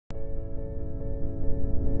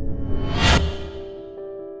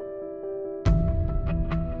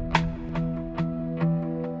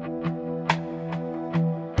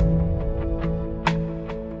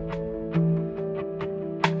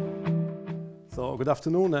So good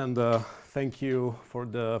afternoon, and thank you for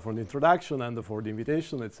the introduction and for the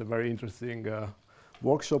invitation. It's a very interesting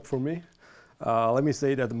workshop for me. Let me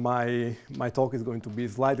say that my talk is going to be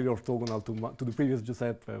slightly orthogonal to the previous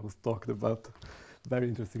Giuseppe, who's talked about very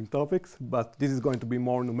interesting topics. But this is going to be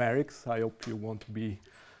more numerics. I hope you won't be,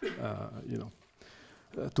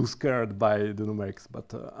 too scared by the numerics. But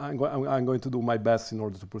I'm going to do my best in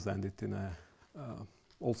order to present it in a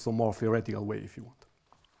also more theoretical way, if you want.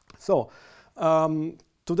 So.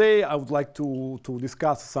 Today I would like to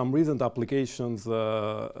discuss some recent applications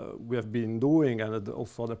we have been doing, and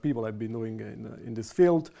also other people have been doing in this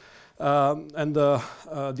field. The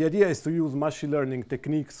idea is to use machine learning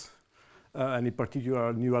techniques, and in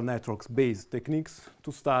particular neural networks-based techniques,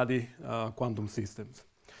 to study quantum systems.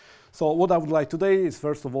 So what I would like today is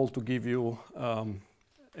first of all to give you a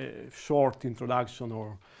short introduction,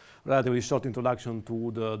 or relatively short introduction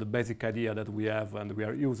to the basic idea that we have and we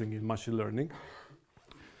are using in machine learning.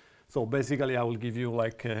 So basically I will give you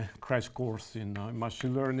like a crash course in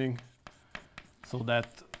machine learning so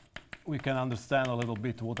that we can understand a little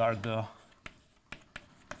bit what are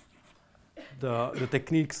the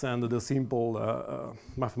techniques and the simple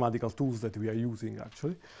mathematical tools that we are using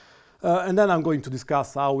actually. And then I'm going to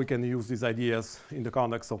discuss how we can use these ideas in the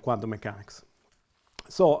context of quantum mechanics.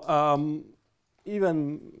 So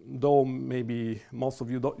even though maybe most of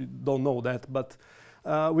you don't know that, but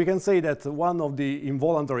we can say that one of the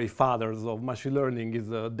involuntary fathers of machine learning is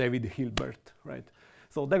David Hilbert, right?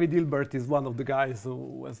 So David Hilbert is one of the guys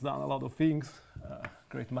who has done a lot of things,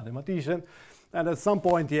 great mathematician, and at some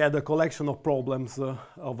point he had a collection of problems,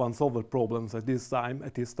 of unsolved problems at his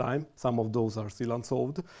time. Some of those are still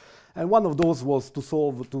unsolved. And one of those was to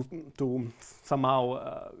solve, to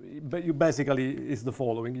somehow, basically is the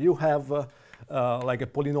following. You have like a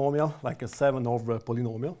polynomial, like a 7-over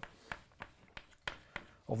polynomial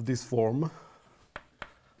of this form.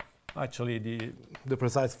 Actually, the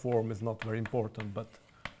precise form is not very important, but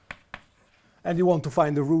and you want to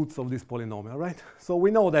find the roots of this polynomial, right? So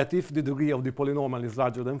we know that if the degree of the polynomial is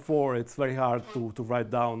larger than 4, it's very hard to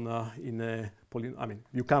write down in a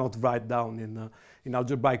you cannot write down in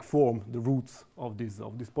algebraic form the roots of this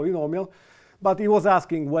polynomial. But he was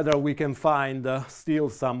asking whether we can find still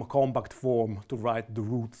some compact form to write the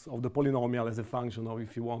roots of the polynomial as a function of,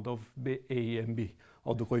 if you want, of A and B,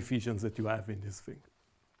 of the coefficients that you have in this thing.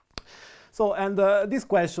 So, and this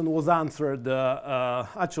question was answered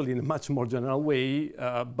actually in a much more general way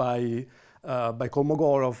by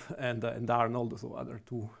Kolmogorov and Arnold, so other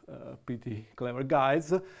two pretty clever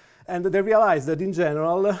guys. And they realized that in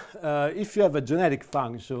general, if you have a genetic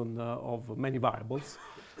function of many variables,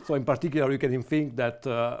 so in particular you can think that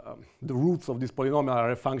the roots of this polynomial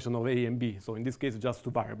are a function of A and B, so in this case just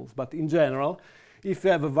two variables. But in general, if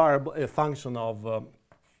you have a function of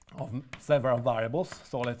several variables,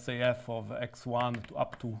 so let's say f of x1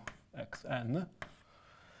 up to xn,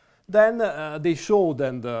 then they showed,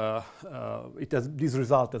 and this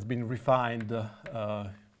result has been refined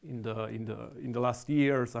in the last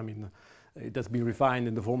years. I mean, it has been refined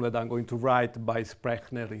in the form that I'm going to write by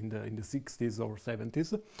Sprechner in the 60s or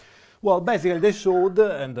 70s. Well, basically they showed,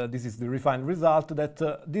 and this is the refined result, that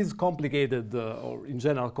this complicated, or in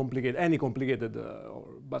general complicated, any complicated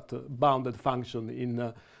but bounded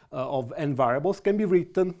function of n variables can be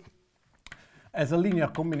written as a linear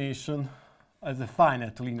combination, as a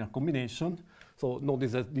finite linear combination. So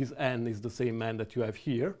notice that this n is the same n that you have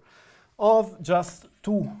here, of just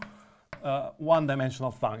two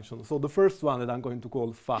one-dimensional functions. So the first one that I'm going to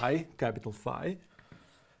call phi, capital Phi,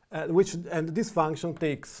 and this function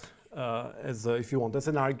takes as if you want, as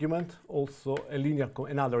an argument, also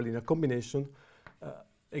another linear combination,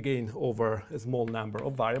 again over a small number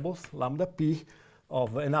of variables, lambda p,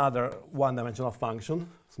 of another one-dimensional function,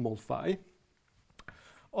 small phi,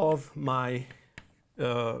 of my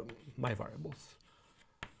variables.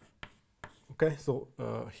 Okay, so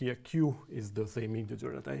here q is the same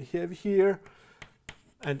integer that I have here,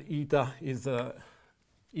 and eta is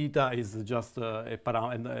just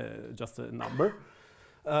just a number.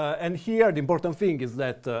 And here the important thing is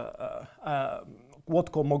that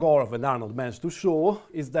what Kolmogorov and Arnold managed to show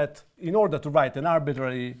is that in order to write an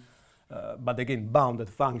arbitrary but again bounded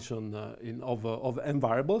function of n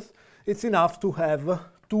variables, it's enough to have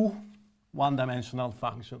two one-dimensional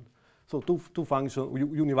functions. So two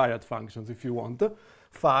univariate functions, if you want,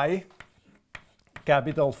 phi,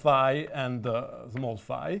 capital Phi, and small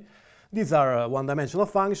phi. These are one-dimensional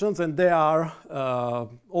functions, and they are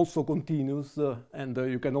also continuous, and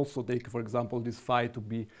you can also take, for example, this phi to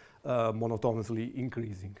be monotonously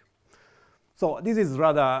increasing. So this is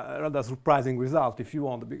rather surprising result, if you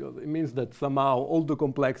want, because it means that somehow all the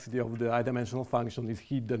complexity of the high-dimensional function is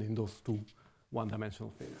hidden in those two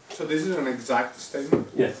one-dimensional phases. So this is an exact statement?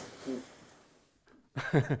 Yes.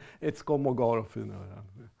 It's Kolmogorov.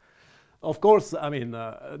 Of course, I mean,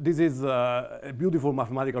 this is a beautiful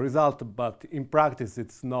mathematical result, but in practice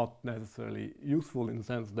it's not necessarily useful in the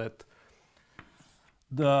sense that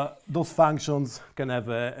those functions can have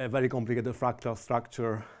a very complicated fractal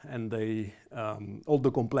structure, and they, all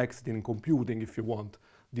the complexity in computing, if you want,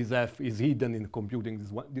 this f is hidden in computing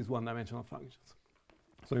these one-dimensional functions.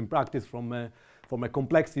 So in practice, from a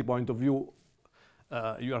complexity point of view,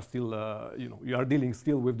 you are still, you are dealing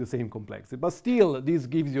still with the same complexity. But still, this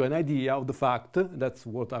gives you an idea of the fact. That's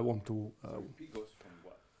what I want to. P goes from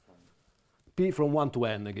what? P from 1 to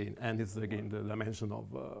n again. N is again the dimension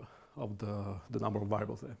of the number of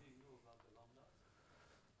variables there.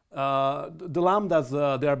 The lambdas,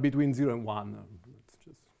 they are between 0 and 1.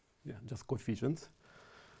 It's just coefficients.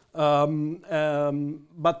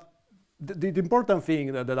 But the important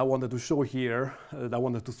thing that I wanted to show here, that I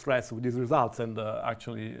wanted to stress with these results, and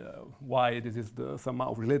actually why this is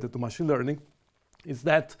somehow related to machine learning, is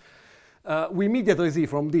that we immediately see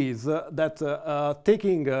from these that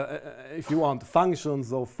taking, if you want,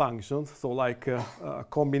 functions of functions, so like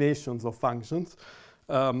combinations of functions,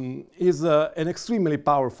 is an extremely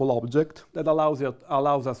powerful object that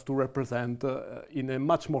allows us to represent in a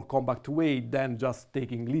much more compact way than just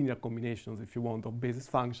taking linear combinations, if you want, of basis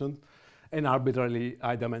functions, an arbitrarily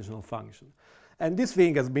high-dimensional function. And this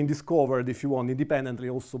thing has been discovered, if you want, independently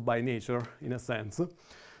also by nature, in a sense,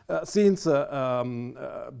 since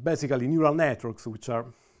basically neural networks, which are,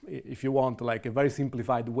 if you want, like a very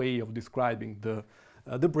simplified way of describing the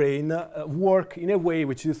brain, work in a way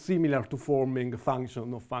which is similar to forming a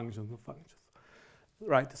function of functions of functions.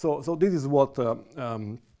 Right? So this is what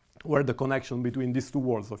where the connection between these two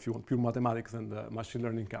worlds, if you want, pure mathematics and machine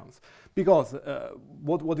learning counts. Because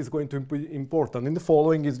what is going to be important in the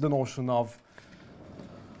following is the notion of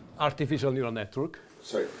artificial neural network.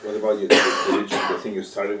 Sorry, what about the thing you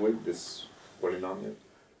started with, this polynomial?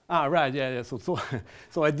 Ah, right, yeah. So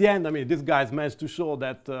at the end, I mean, these guys managed to show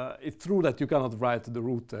that it's true that you cannot write the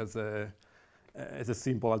root as a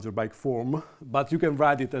simple algebraic form, but you can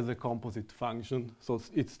write it as a composite function, so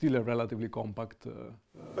it's still a relatively compact.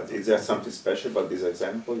 But is there something special about this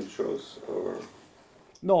example it shows, or?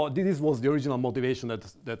 No, this was the original motivation that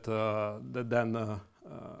then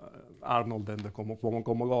Arnold and the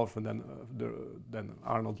Kolmogorov, and then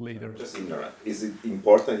Arnold later. Just ignorant. Is it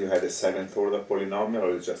important you had a second order polynomial,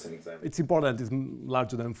 or is it just an example? It's important. It's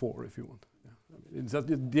larger than 4, if you want. It's just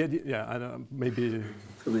maybe.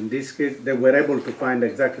 So in this case, they were able to find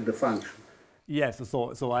exactly the function. Yes.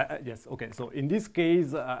 Yes. Okay. So in this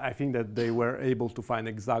case, I think that they were able to find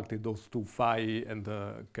exactly those two phi and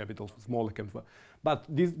capital small capital. But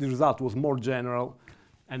the result was more general,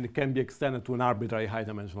 and it can be extended to an arbitrary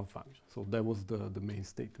high-dimensional function. So that was the main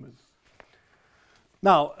statement.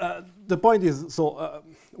 Now, the point is,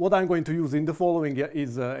 what I'm going to use in the following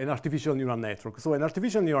is an artificial neural network. So an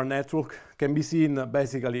artificial neural network can be seen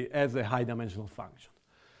basically as a high-dimensional function.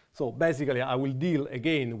 So basically, I will deal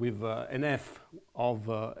again with an f of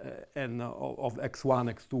n of x1,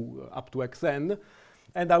 x2, up to xn,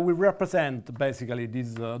 and I will represent basically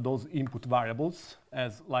those input variables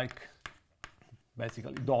as like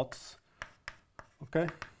basically dots. Okay.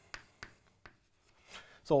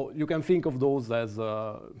 So you can think of those as,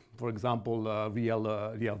 for example,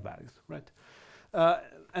 real values, right?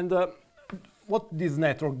 And what this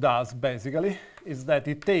network does, basically, is that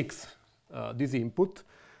it takes this input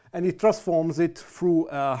and it transforms it through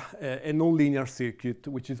a nonlinear circuit,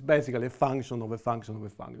 which is basically a function of a function of a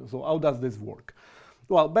function. So how does this work?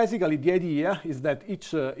 Well, basically, the idea is that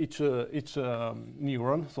each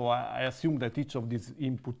neuron, so I assume that each of these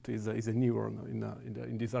input is a neuron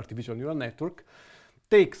in this artificial neural network,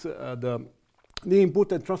 takes the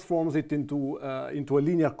input and transforms it into a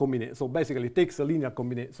linear combination. So basically, it takes a linear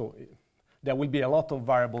combination. So there will be a lot of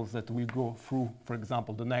variables that will go through, for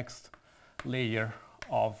example, the next layer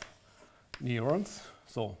of neurons.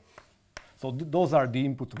 So those are the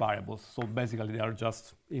input variables. So basically, they are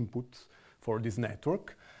just inputs for this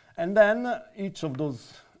network. And then each of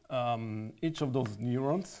those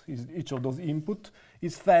neurons, each of those input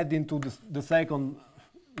is fed into the second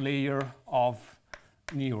layer of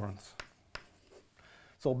neurons.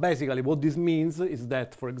 So basically what this means is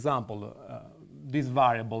that, for example, this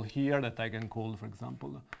variable here that I can call, for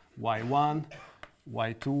example, y1,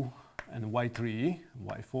 y2, and y3,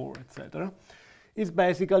 y4, etc., is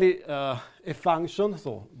basically a function.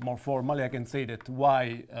 So more formally, I can say that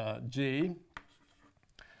yj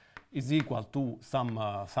is equal to some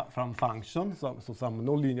function, so some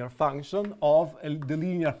nonlinear function of the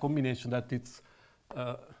linear combination that it's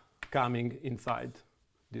coming inside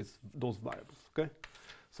those variables. Okay,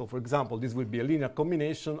 so for example, this would be a linear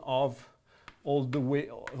combination of all the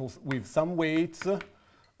with some weights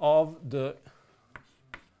of the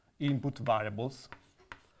input variables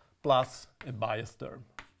plus a bias term.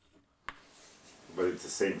 But it's the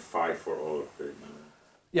same phi for all of them.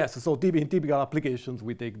 Yes, so in typical applications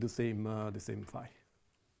we take the same phi.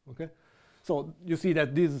 Okay, so you see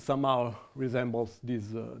that this somehow resembles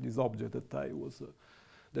this object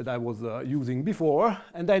that I was using before,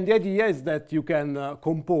 and then the idea is that you can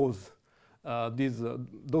compose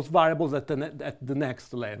those variables at the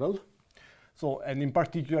next level. So, and in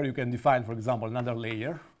particular, you can define, for example, another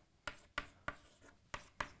layer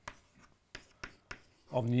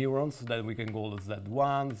of neurons that we can call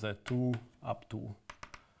Z1, Z2, up to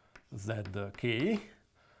Zk,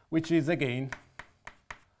 which is again,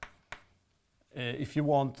 if you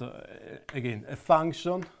want, again, a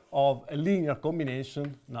function of a linear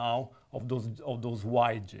combination now of those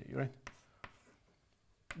Yj, right?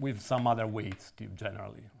 With some other weights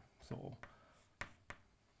generally. So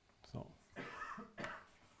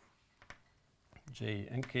J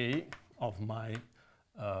and K of my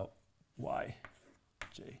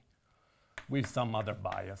Yj with some other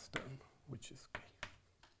bias term, which is K.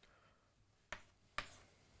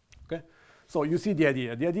 Okay, so you see the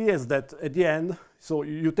idea. The idea is that at the end, so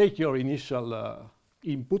you take your initial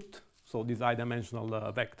input, so this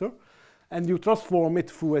I-dimensional vector, and you transform it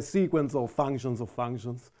through a sequence of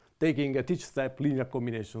functions, taking at each step linear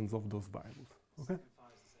combinations of those variables. Okay?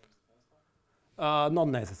 Not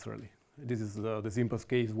necessarily. This is the simplest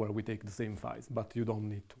case where we take the same phis, but you don't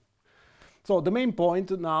need to. So the main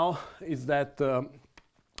point now is that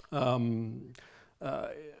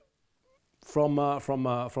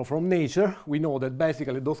from nature, we know that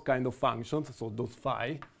basically those kind of functions, so those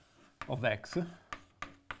phi of x,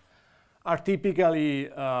 are typically,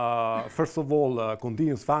 first of all,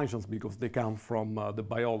 continuous functions because they come from the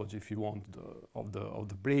biology, if you want, of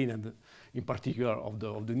the brain and in particular of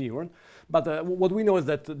the neuron. But what we know is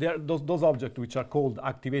that there are those objects which are called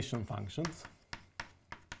activation functions.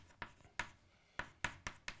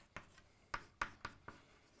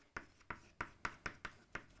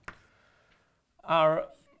 Are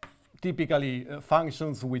typically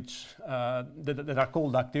functions which that are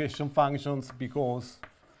called activation functions because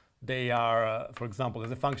they are, for example,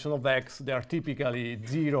 as a function of x, they are typically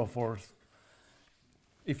 0 for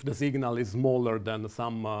if the signal is smaller than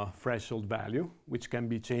some threshold value, which can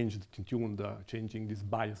be changed, tuned, changing this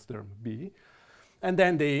bias term b. And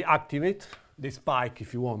then they activate, they spike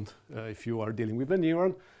if you want, if you are dealing with a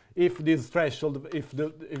neuron, if this threshold, if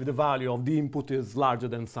the value of the input is larger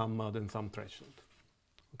than some threshold.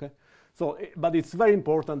 Okay, so but it's very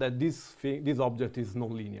important that this object is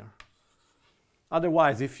nonlinear.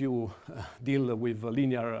 Otherwise, if you deal with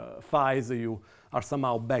linear phis, you are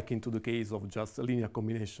somehow back into the case of just a linear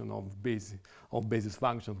combination of basis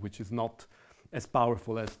functions, which is not as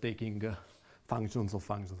powerful as taking functions of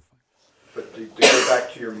functions. But to go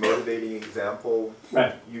back to your motivating example,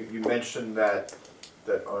 Right. you mentioned that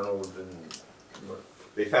Arnold and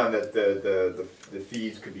they found that the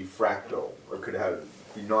fees could be fractal or could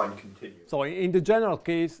be non-continuous. So in the general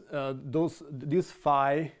case, this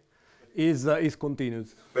phi is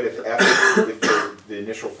continuous. But if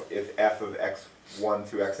f of x1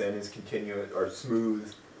 through xn is continuous or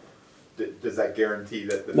smooth, does that guarantee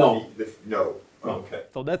that the No. no? Okay.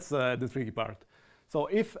 So that's the tricky part. So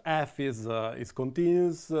if f is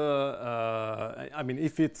continuous, I mean,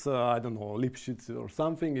 if it's I don't know, Lipschitz or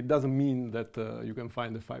something, it doesn't mean that you can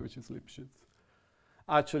find a phi which is Lipschitz.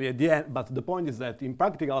 Actually, at the end, but the point is that in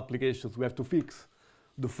practical applications, we have to fix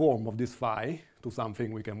the form of this phi to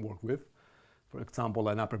something we can work with, for example,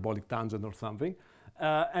 an hyperbolic tangent or something.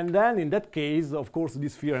 And then in that case, of course,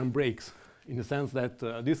 this theorem breaks in the sense that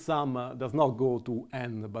this sum does not go to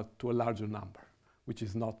n, but to a larger number, which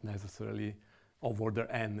is not necessarily of order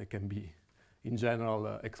n. It can be, in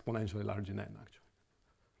general, exponentially large in n, actually.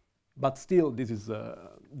 But still, this is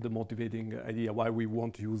the motivating idea why we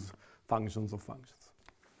want to use functions of functions.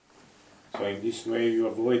 So in this way you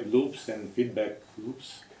avoid loops and feedback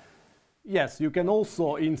loops? Yes, you can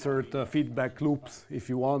also insert feedback loops if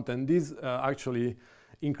you want, and this actually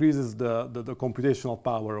increases the computational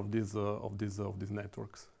power of these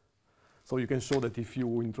networks. So you can show that if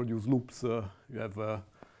you introduce loops, you have a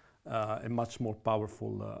much more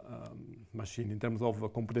powerful machine in terms of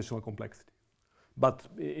computational complexity. But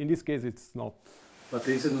in this case, it's not But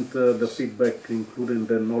isn't the feedback including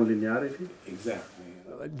the non-linearity? Exactly.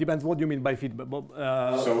 It depends what you mean by feedback.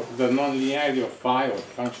 So the non-linearity of phi or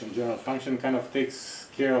function, general function, kind of takes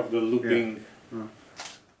care of the looping.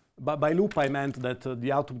 But by loop, I meant that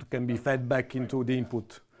the output can be fed back into the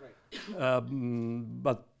input.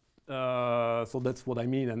 So that's what I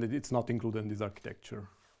mean, and it's not included in this architecture,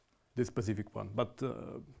 this specific one. But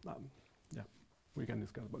yeah, we can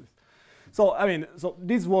discuss about this. So I mean, so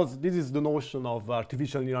this is the notion of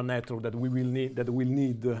artificial neural network that we will need,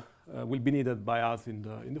 will be needed by us in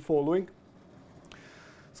the following.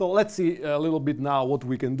 So let's see a little bit now what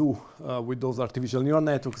we can do with those artificial neural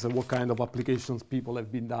networks and what kind of applications people have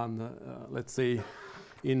been done, let's say,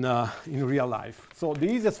 in real life. So the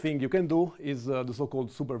easiest thing you can do is the so-called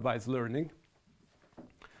supervised learning.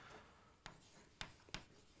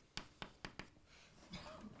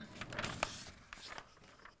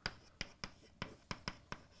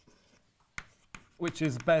 Which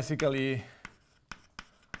is basically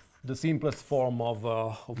the simplest form of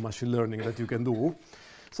machine learning that you can do.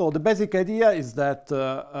 So the basic idea is that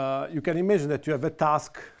you can imagine that you have a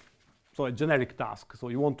task, so a generic task. So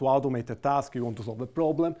you want to automate a task, you want to solve a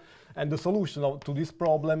problem, and the solution to this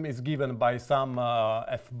problem is given by some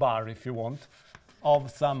f bar, if you want,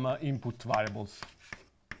 of some input variables.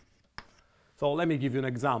 So let me give you an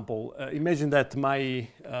example. Imagine that my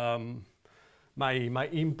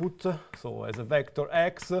input, so as a vector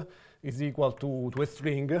x, is equal to a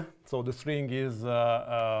string. So the string is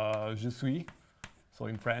je suis, so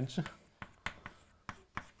in French,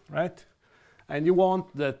 right? And you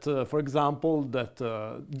want that, for example, that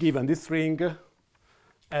given this string,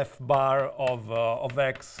 f bar of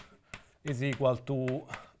x is equal to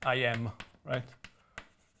I am, right?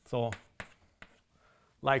 So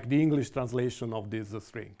like the English translation of this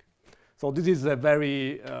string. So this is a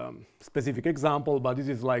very specific example, but this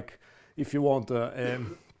is like, if you want, a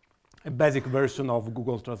basic version of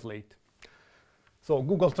Google Translate. So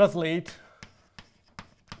Google Translate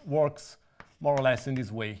works more or less in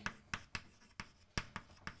this way.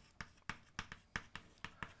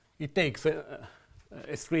 It takes a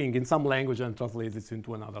string in some language and translates it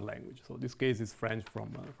into another language. So this case is French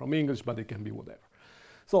from English, but it can be whatever.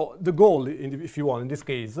 So the goal, if you want, in this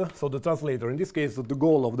case, so the translator, in this case, the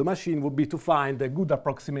goal of the machine would be to find a good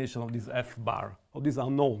approximation of this f bar, of this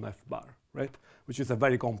unknown f bar, right? Which is a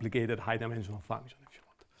very complicated high-dimensional function, if you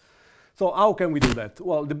want. So how can we do that?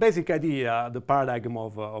 Well, the basic idea, the paradigm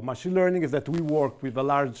of machine learning is that we work with a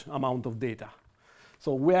large amount of data.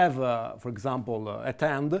 So we have, for example, at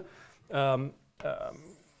hand, a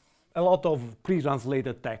lot of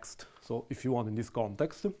pre-translated text, so if you want, in this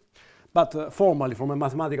context. But formally, from a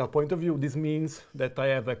mathematical point of view, this means that I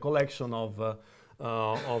have a collection of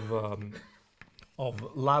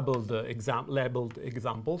labeled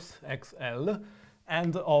examples, XL,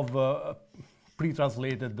 and of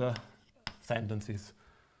pre-translated sentences.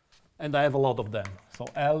 And I have a lot of them. So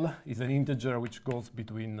L is an integer which goes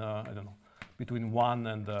between, I don't know, between 1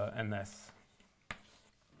 and ns,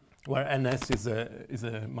 where ns is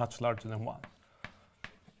a much larger than 1.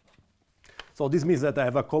 So this means that I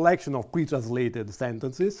have a collection of pre-translated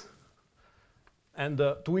sentences, and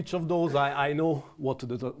to each of those I know what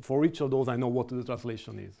for each of those I know what the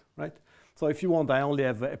translation is, right? So if you want, I only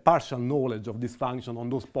have a partial knowledge of this function on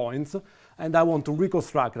those points, and I want to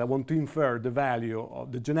reconstruct, I want to infer the value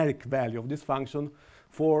of the generic value of this function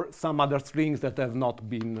for some other strings that have not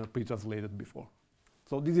been pre-translated before.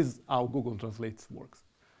 So this is how Google Translate works.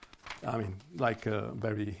 I mean, like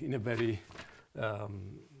in a very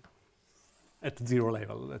at zero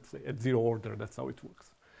level, let's say, at zero order, that's how it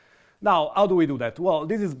works. Now, how do we do that? Well,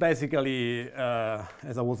 this is basically,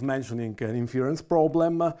 as I was mentioning, an inference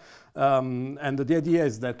problem. And the idea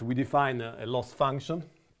is that we define a loss function.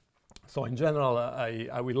 So in general,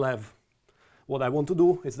 I will have, what I want to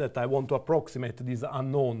do is that I want to approximate this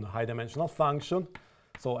unknown high-dimensional function,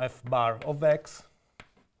 so f bar of x,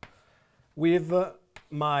 with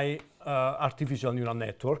my artificial neural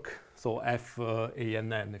network, so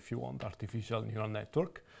FANN, if you want, artificial neural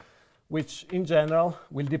network, which in general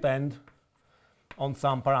will depend on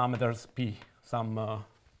some parameters p, some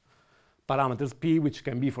parameters p, which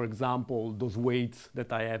can be, for example, those weights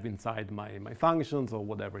that I have inside my functions or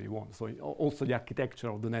whatever you want. So also the architecture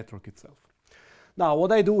of the network itself. Now,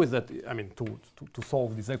 what I do is that, I mean, to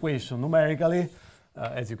solve this equation numerically,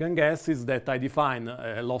 as you can guess, is that I define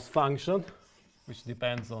a loss function, which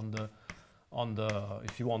depends on the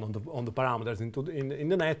if you want, on the parameters in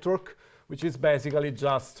the network, which is basically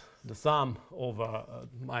just the sum over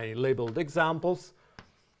my labeled examples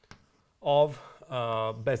of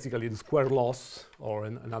basically the square loss or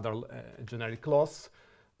another generic loss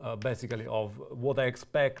basically of what I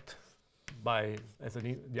expect by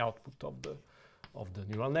the output of the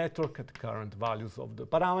neural network at current values of the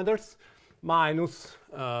parameters, minus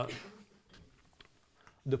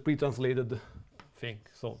the pre-translated thing,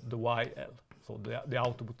 so the YL, so the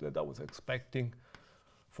output that I was expecting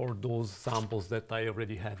for those samples that I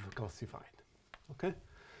already have classified. Okay,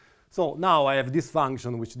 so now I have this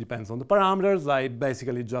function which depends on the parameters. I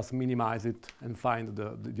basically just minimize it and find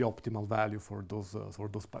the optimal value for those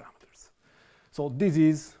parameters. So this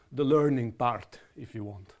is the learning part, if you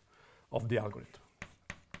want, of the algorithm.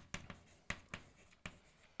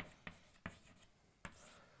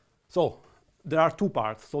 So there are two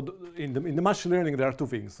parts. So in the machine learning, there are two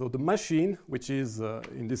things. So the machine, which is,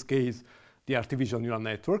 in this case, the artificial neural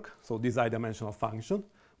network, so this high-dimensional function,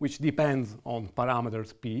 which depends on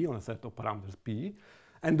parameters P, on a set of parameters P,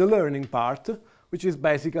 and the learning part, which is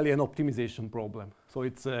basically an optimization problem. So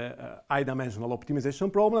it's a high-dimensional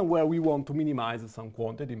optimization problem where we want to minimize some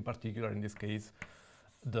quantity, in particular, in this case,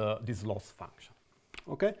 this loss function.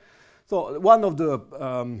 Okay? So one of the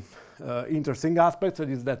interesting aspects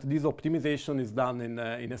is that this optimization is done in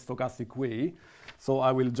a stochastic way. So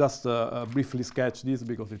I will just briefly sketch this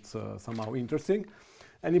because it's somehow interesting.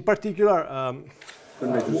 And in particular...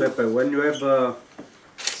 Giuseppe, when you have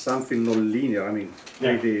something non-linear, I mean,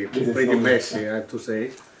 pretty messy, I have to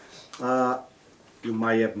say, you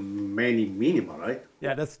might have many minima, right?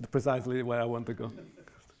 Yeah, that's precisely where I want to go.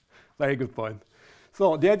 Very good point.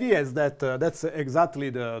 So the idea is that that's exactly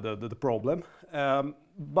the problem,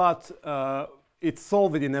 but it's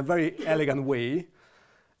solved in a very elegant way.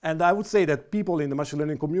 And I would say that people in the machine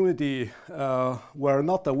learning community were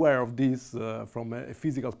not aware of this from a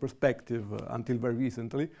physical perspective until very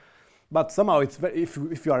recently. But somehow, it's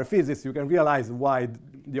if you are a physicist, you can realize why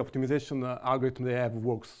the optimization algorithm they have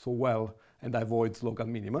works so well and avoids local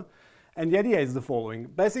minima. And the idea is the following.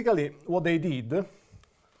 Basically, what they did,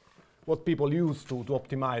 what people use to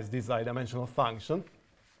optimize this high-dimensional function,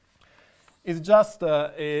 is just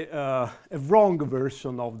a wrong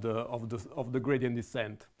version of the gradient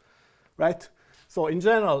descent, right? So in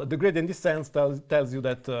general, the gradient descent tells you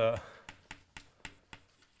that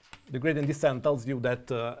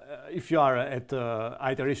if you are at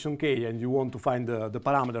iteration k and you want to find the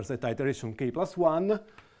parameters at iteration k plus 1,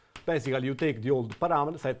 basically you take the old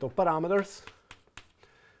set of parameters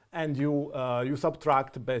and you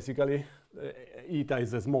subtract basically eta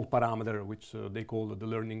is a small parameter which they call the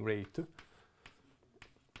learning rate.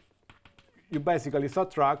 You basically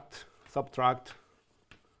subtract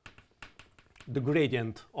the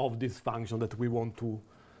gradient of this function that we want to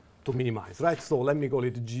minimize, right? So let me call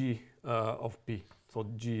it g of p. So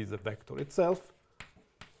g is a vector itself.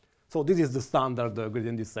 So this is the standard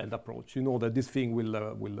gradient descent approach. You know that this thing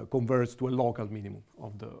will converge to a local minimum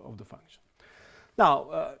of the function.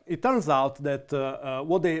 Now, it turns out that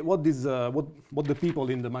what the people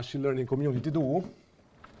in the machine learning community do.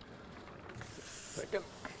 Second.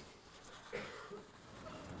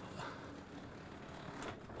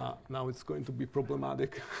 Now it's going to be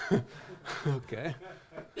problematic. Okay.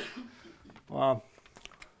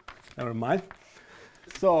 Never mind.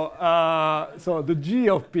 So, so the g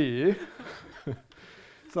of p.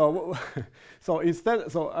 So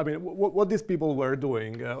instead, I mean, what these people were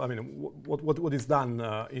doing, I mean, what is done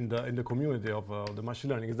in the community of the machine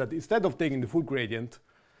learning is that instead of taking the full gradient,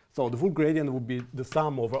 so the full gradient would be the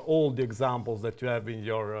sum over all the examples that you have in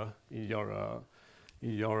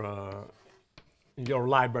your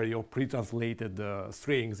library of pre-translated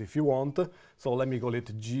strings, if you want. So let me call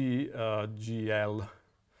it g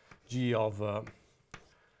of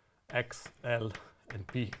x, l, and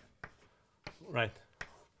p, right?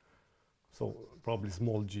 So probably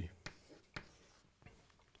small g.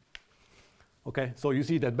 Okay, so you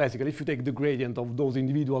see that basically if you take the gradient of those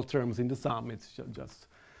individual terms in the sum, it's just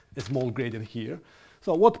a small gradient here.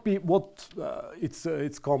 So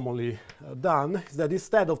it's commonly done is that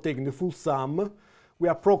instead of taking the full sum, we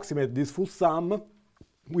approximate this full sum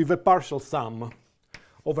with a partial sum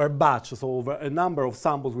over a batch, so over a number of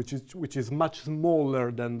samples which is much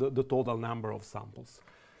smaller than the total number of samples.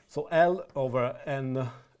 So L over n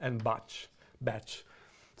batch.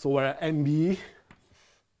 So where NB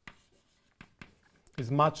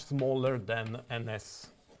is much smaller than NS.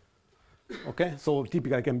 Okay, so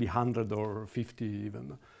typically it can be 100 or 50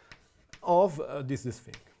 even of this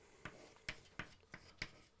thing.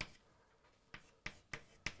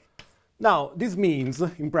 Now, this means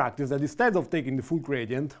in practice that instead of taking the full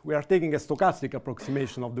gradient, we are taking a stochastic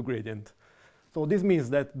approximation of the gradient. So this means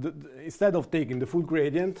that instead of taking the full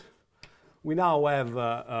gradient, we now have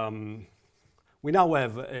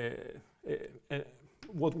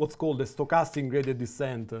what's called the stochastic gradient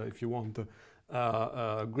descent, if you want,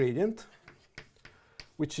 gradient,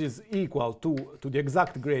 which is equal to the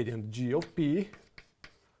exact gradient g of p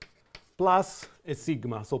plus a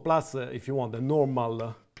sigma. So plus, if you want, a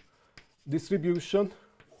normal distribution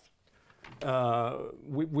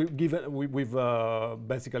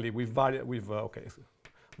basically with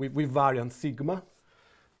variance sigma,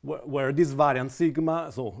 where this variance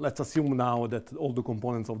sigma, so let's assume now that all the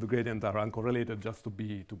components of the gradient are uncorrelated just to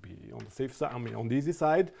be on the safe side, I mean on the easy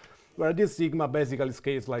side, where this sigma basically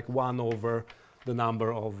scales like 1 over the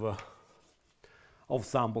number of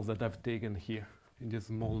samples that I've taken here in this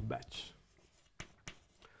small batch.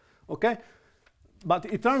 Okay? But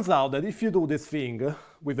it turns out that if you do this thing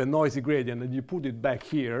with a noisy gradient and you put it back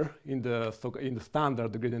here in the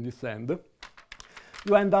standard gradient descent,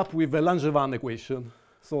 you end up with a Langevin equation.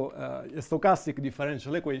 So a stochastic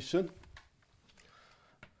differential equation.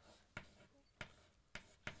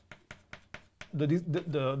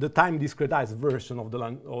 The time discretized version of the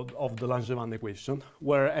Langevin equation,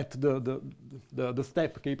 where at the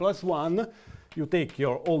step k plus 1, you take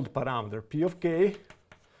your old parameter p of k,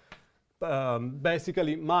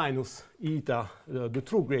 basically minus eta, the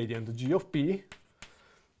true gradient g of p,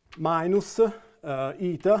 minus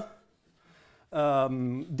eta,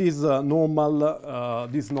 this normal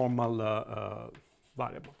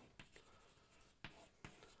variable.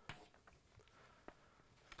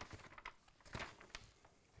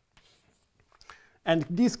 And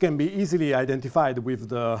this can be easily identified with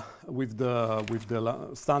the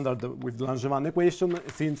standard with the Langevin equation,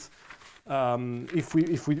 since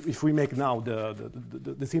if we make now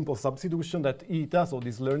the simple substitution that eta, so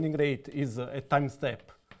this learning rate, is a time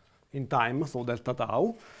step in time, so delta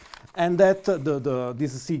tau, and that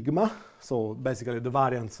this sigma, so basically the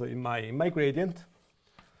variance in my gradient,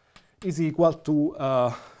 is equal to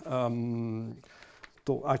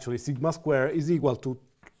actually sigma square is equal to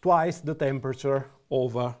twice the temperature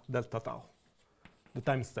over delta tau, the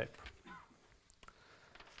time step.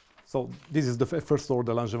 So this is the first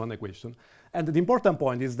order Langevin equation. And the important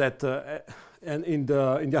point is that in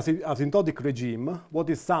the asymptotic regime, what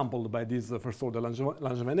is sampled by this first order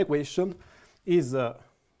Langevin equation is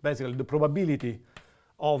basically the probability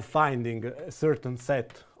of finding a certain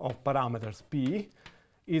set of parameters p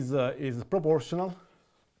is proportional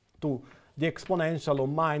to the exponential of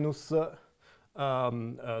minus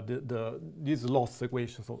this loss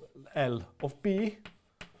equation, so L of p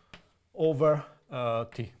over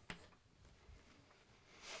t.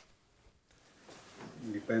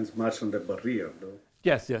 Depends much on the barrier, though.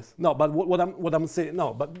 Yes, yes. No, but what I'm saying,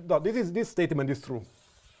 no, but no, this statement is true.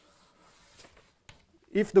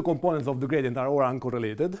 If the components of the gradient are all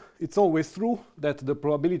uncorrelated, it's always true that the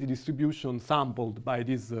probability distribution sampled by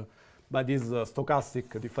this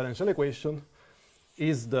stochastic differential equation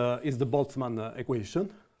is the Boltzmann equation,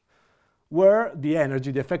 where the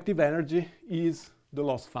effective energy, is the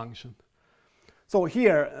loss function. So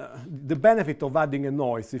here, the benefit of adding a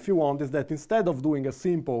noise, if you want, is that instead of doing a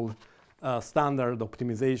simple standard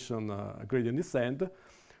optimization gradient descent,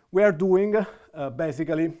 we are doing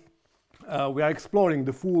basically, we are exploring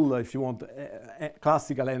the full, if you want,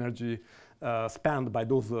 classical energy spanned by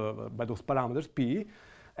those parameters p.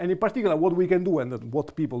 And in particular, what we can do, and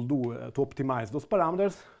what people do to optimize those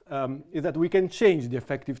parameters, is that we can change the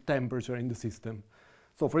effective temperature in the system.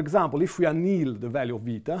 So for example, if we anneal the value of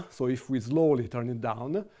eta, so if we slowly turn it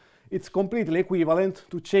down, it's completely equivalent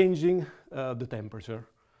to changing the temperature.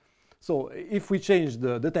 So if we change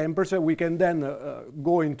the temperature, we can then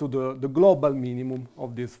go into the global minimum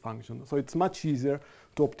of this function. So it's much easier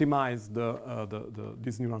to optimize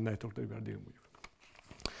this neural network that we are dealing with.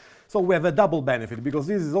 So we have a double benefit, because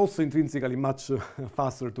this is also intrinsically much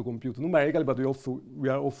faster to compute numerically, but we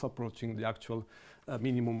are also approaching the actual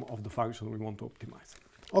minimum of the function we want to optimize.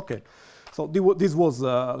 Okay, so this was,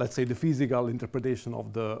 let's say, the physical interpretation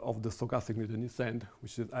of the stochastic gradient descent,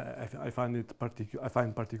 which is, I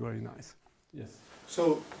find particularly nice. Yes.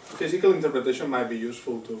 So physical interpretation might be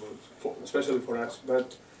useful especially for us,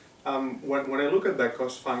 but when I look at that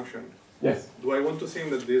cost function, yes, do I want to think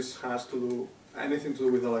that this has to do anything to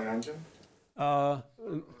do with the Lagrangian?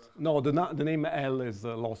 No, the name L is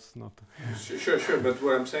lost, not. Sure, but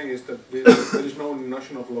what I'm saying is that there is no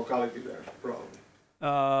notion of locality there, probably.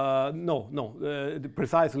 No,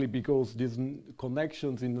 precisely because these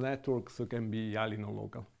connections in the networks can be highly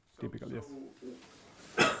non-local, typically, yes.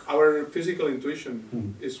 Our physical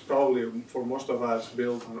intuition is probably, for most of us,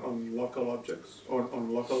 built on local objects, or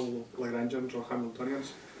on local Lagrangians or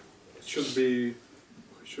Hamiltonians. Should we?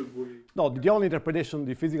 No, the only interpretation,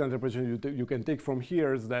 the physical interpretation you can take from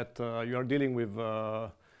here is that you are dealing with a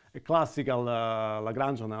a classical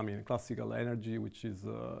Lagrangian, I mean, classical energy, which is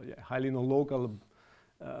highly non-local.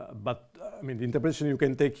 But I mean, the interpretation you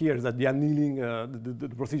can take here is that the annealing, the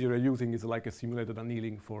procedure you're using is like a simulated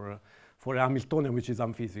annealing for a Hamiltonian, which is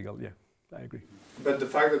unphysical. Yeah, I agree. But the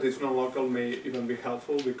fact that it's non-local may even be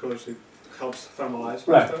helpful because it helps thermalize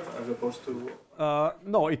faster, as opposed to...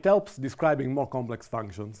 No, it helps describing more complex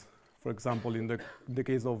functions. For example, in the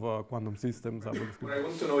case of quantum systems. What I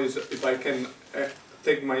want to know is if I can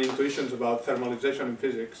take my intuitions about thermalization in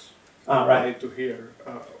physics right to here,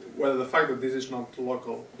 whether the fact that this is not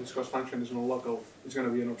local, this cost function is not local, is going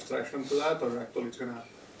to be an abstraction to that, or actually it's going to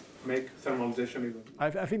make thermalization even?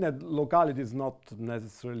 I think that locality is not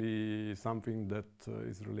necessarily something that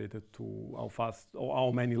is related to how fast or how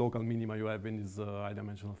many local minima you have in this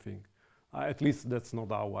high-dimensional thing. At least that's not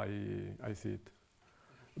how I see it.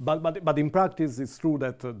 But in practice, it's true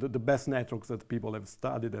that the best networks that people have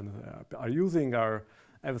studied and are using have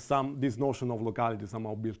this notion of locality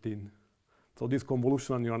somehow built in. So these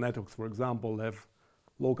convolutional neural networks, for example, have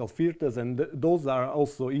local filters, and those are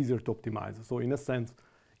also easier to optimize. So in a sense,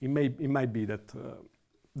 it might be that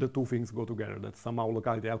the two things go together, that somehow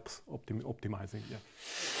locality helps optimizing. Yeah.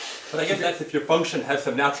 But I guess that's if your function has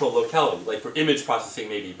some natural locality, like for image processing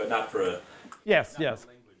maybe, but not for a... Yes. Yeah.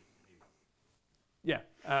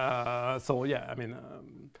 So yeah, I mean,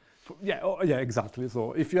 yeah, exactly.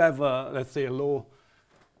 So if you have, let's say, a low,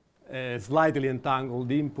 slightly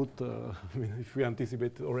entangled input, I mean, if we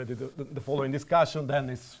anticipate already the following discussion, then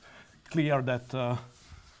it's clear that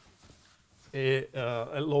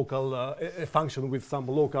a local a function with some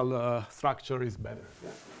local structure is better.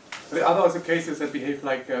 Yeah. There are also cases that behave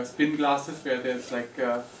like spin glasses, where there's like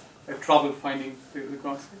a trouble finding the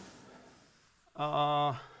constant.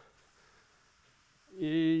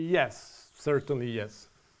 Yes, certainly yes.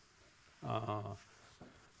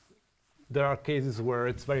 There are cases where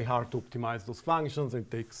it's very hard to optimize those functions. It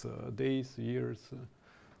takes days, years.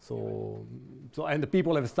 And the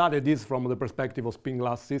people have studied this from the perspective of spin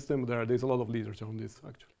glass system. There's a lot of literature on this,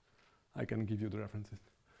 actually. I can give you the references.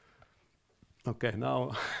 Okay,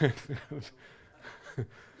 now. There is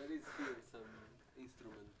here some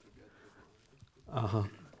instrument to get.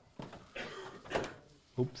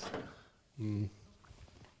 Oops.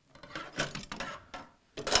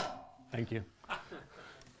 Thank you.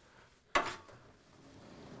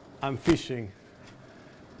 I'm fishing.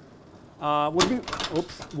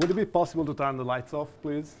 Would it be possible to turn the lights off,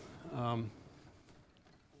 please?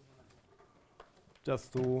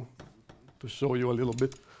 Just to show you a little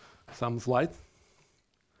bit, some slides.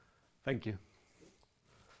 Thank you.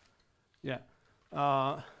 Yeah.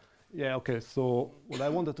 Yeah, okay, so what I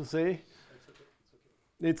wanted to say,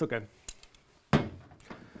 it's okay.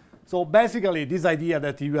 So basically, this idea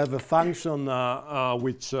that you have a function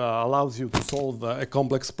which allows you to solve a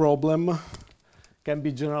complex problem can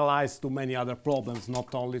be generalized to many other problems,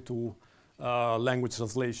 not only to language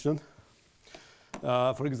translation.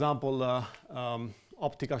 For example,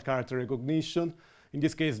 optical character recognition. In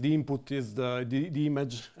this case, the input is the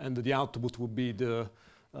image, and the output would be the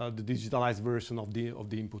digitalized version of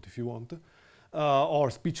the input, if you want. Or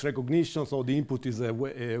speech recognition, so the input is a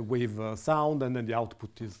wave sound, and then the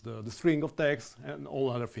output is the string of text, and all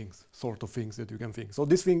other things, sort of things that you can think. So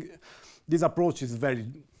this approach is very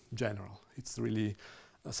general. It's really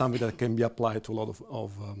something that can be applied to a lot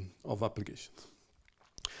of applications.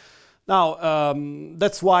 Now,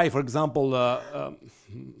 that's why, for example,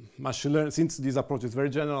 machine learning, since this approach is very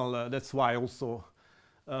general, that's why also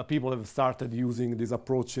people have started using this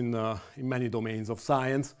approach in many domains of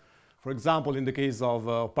science. For example, in the case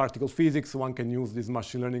of particle physics, one can use this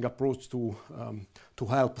machine learning approach to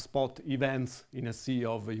help spot events in a sea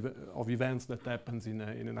of events that happens in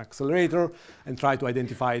an accelerator, and try to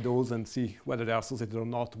identify those and see whether they are associated or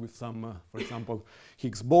not with some, for example,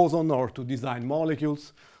 Higgs boson, or to design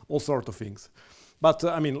molecules, all sorts of things. But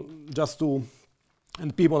I mean,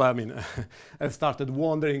 and people, I mean, have started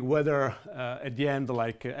wondering whether at the end,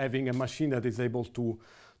 like having a machine that is able to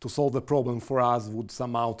solve the problem for us would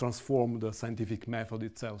somehow transform the scientific method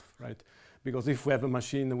itself, right? Because if we have a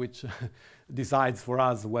machine which decides for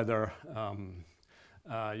us whether,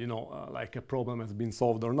 like a problem has been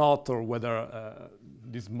solved or not, or whether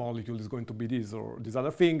this molecule is going to be this or this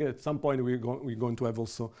other thing, at some point we're going to have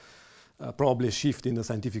also probably a shift in the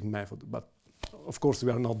scientific method. But of course,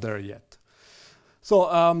 we are not there yet. So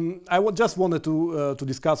I just wanted to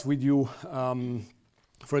discuss with you,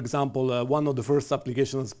 for example, one of the first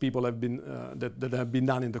applications people have been that have been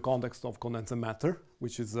done in the context of condensed matter,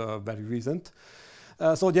 which is very recent.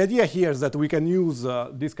 So the idea here is that we can use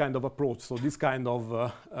this kind of approach, so this kind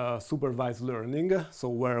of supervised learning, so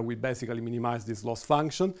where we basically minimize this loss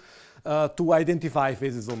function, to identify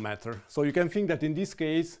phases of matter. So you can think that in this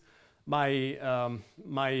case, my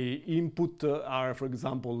input are, for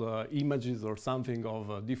example, images or something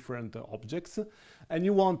of different objects, and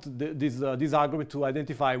you want this algorithm to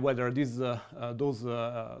identify whether those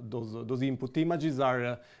input images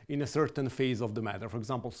are in a certain phase of the matter. For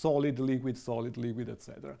example, solid, liquid,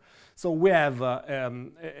 etc. So we have a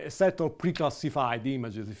set of pre-classified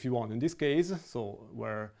images, if you want, in this case. So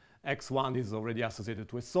where x1 is already associated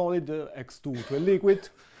to a solid, x2 to a liquid,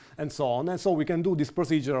 and so on. And so we can do this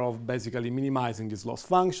procedure of basically minimizing this loss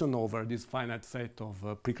function over this finite set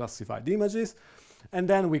of pre-classified images. And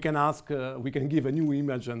then we can ask, we can give a new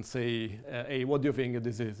image and say, hey, what do you think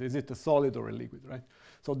this is? Is it a solid or a liquid, right?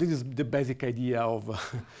 So this is the basic idea of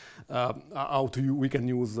how we can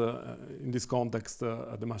use, in this context,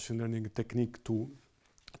 the machine learning technique to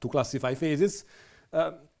classify phases.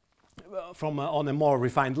 On a more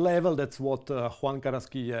refined level, that's what Juan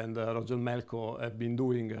Carrasquilla and Roger Melko have been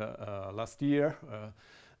doing last year,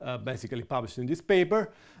 basically published in this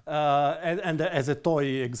paper. And as a toy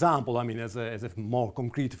example, I mean, as a more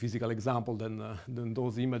concrete physical example than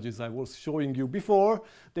those images I was showing you before,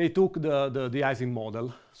 they took the Ising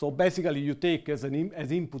model. So basically, you take as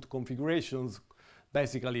input configurations,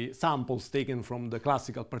 basically samples taken from the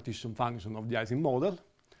classical partition function of the Ising model.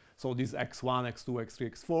 So these x1, x2,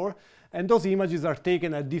 x3, x4, and those images are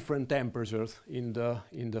taken at different temperatures in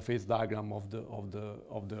the phase diagram of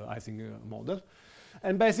the Ising model.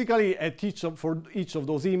 And basically, for each of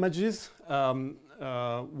those images,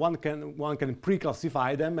 one can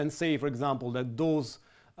pre-classify them and say, for example, that those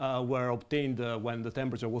were obtained when the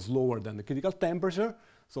temperature was lower than the critical temperature.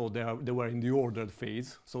 So they were in the ordered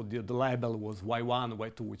phase. So the label was y1,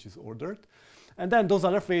 y2, which is ordered. And then those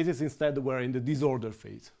other phases instead were in the disordered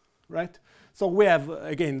phase. Right? So we have,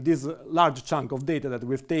 again, this large chunk of data that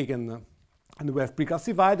we've taken and we have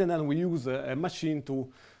pre-classified, and then we use a machine to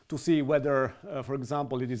see whether, for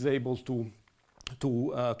example, it is able to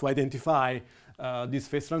identify this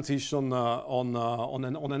phase transition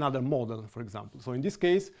on another model, for example. So in this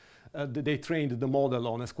case, they trained the model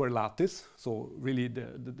on a square lattice. So really,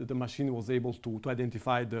 the machine was able to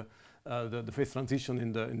identify the phase transition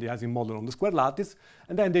in the Ising model on the square lattice,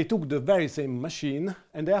 and then they took the very same machine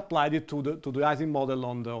and they applied it to the Ising model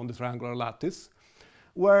on the triangular lattice,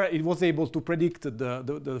 where it was able to predict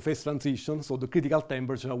the phase transition, so the critical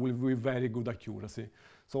temperature with very good accuracy.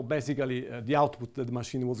 So basically, the output that the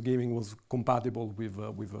machine was giving was compatible with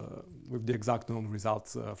the exact known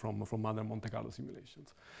results from other Monte Carlo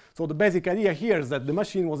simulations. So the basic idea here is that the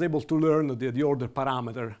machine was able to learn the order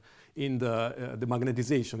parameter in the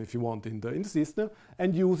magnetization, if you want, in the system,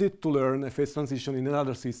 and use it to learn a phase transition in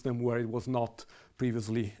another system where it was not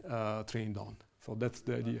previously trained on. So that's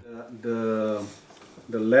the idea.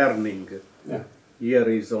 The learning here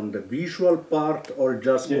is on the visual part, or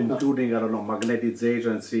just including, I don't know,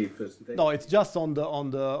 magnetization, see if it's... No, it's just on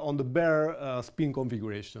the bare spin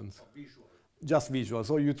configurations. Visual. Just visual.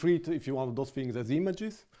 So you treat, if you want, those things as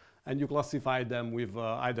images, and you classify them with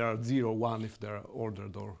either 0, 1 if they're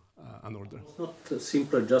ordered or unordered. It's not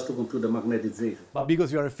simple just to compute the magnetization. But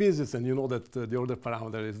because you're a physicist and you know that the order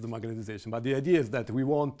parameter is the magnetization. But the idea is that we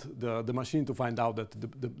want the machine to find out that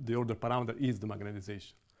the order parameter is the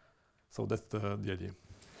magnetization. So that's the idea.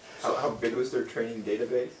 How big was their training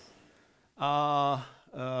database? I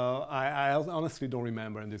honestly don't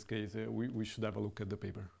remember in this case. We should have a look at the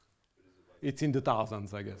paper. It's in the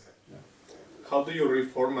thousands, I guess. Yeah. How do you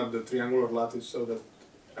reformat the triangular lattice so that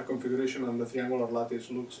a configuration on the triangular lattice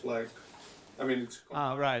looks like, I mean, it's...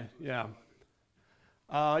 right, yeah.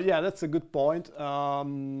 Yeah, that's a good point. Yeah,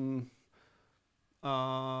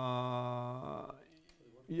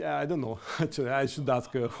 I don't know. Actually, I should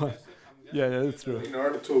ask. Yeah, that's true. In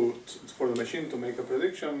order for the machine to make a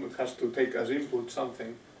prediction, it has to take as input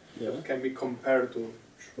something that can be compared to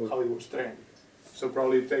how it was trained. So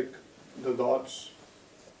probably take the dots.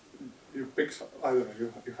 You pick, I don't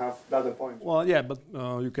know, you have data points. Well, yeah, but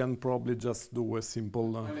you can probably just do a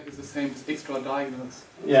simple... It's the same as extra diagonals.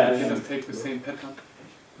 Yeah, you can just take the same pattern.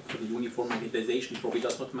 So the uniform magnetization probably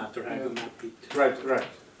does not matter how you map it. Right.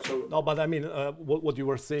 So no, but I mean, what you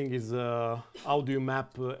were saying is how do you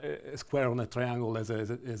map a square on a triangle as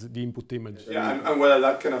the input image? Yeah, and whether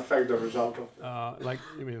that can affect the result of like,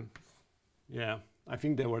 I mean, yeah, I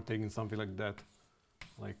think they were taking something like that.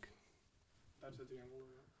 Like... That's a triangle.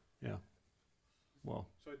 Yeah, well,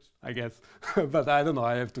 so it's I guess, but I don't know.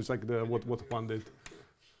 I have to check what one did.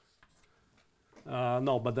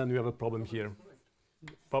 No, but then you have a problem here.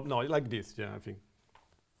 No, like this. Yeah, I think.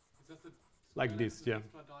 like this, yeah.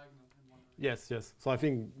 Yes, yes. So I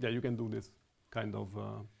think, yeah, you can do this kind of,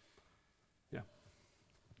 yeah.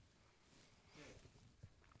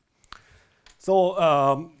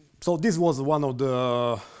 So, so this was one of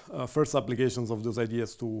the first applications of those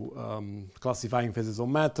ideas to classifying phases of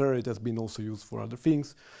matter. It has been also used for other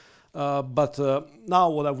things. But now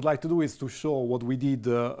what I would like to do is to show what we did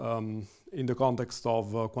in the context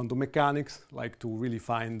of quantum mechanics, like to really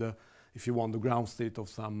find, if you want, the ground state of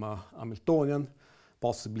some Hamiltonian,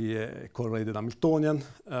 possibly a correlated Hamiltonian,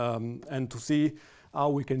 and to see how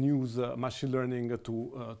we can use machine learning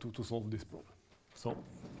to solve this problem. So,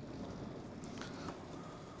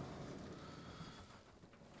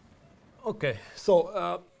 okay,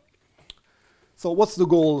 so so what's the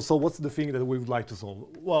goal? So what's the thing that we would like to solve?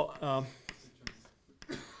 Well,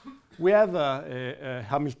 we have a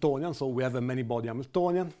Hamiltonian, so we have a many-body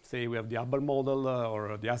Hamiltonian. Say we have the Hubbard model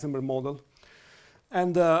or the Heisenberg model.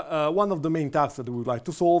 And one of the main tasks that we would like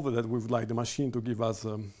to solve, that we would like the machine to give us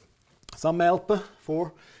some help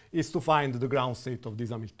for, is to find the ground state of this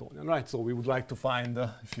Hamiltonian, right? So we would like to find,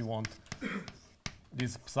 if you want,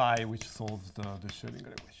 this psi which solves the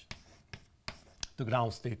Schrödinger equation, the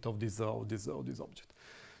ground state of this object.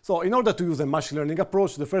 So in order to use a machine learning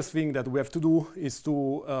approach, the first thing that we have to do is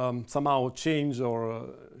to somehow change or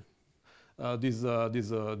the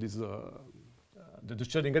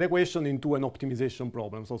Schrödinger equation into an optimization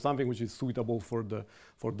problem, so something which is suitable for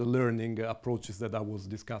the learning approaches that I was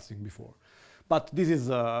discussing before. But this is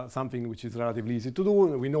something which is relatively easy to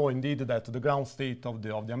do. We know indeed that the ground state of the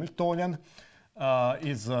Hamiltonian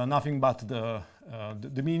is nothing but the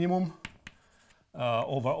minimum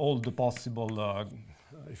over all the possible,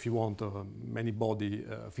 if you want, many-body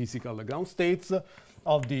physical ground states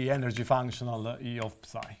of the energy functional E of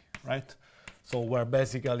psi, right? So where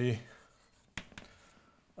basically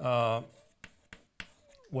E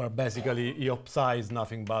of psi is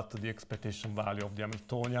nothing but the expectation value of the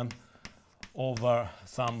Hamiltonian over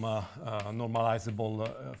some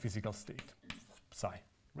normalizable physical state, psi,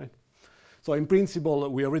 right? So in principle,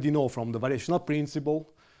 we already know from the variational principle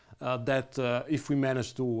that if we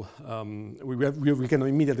manage to, we can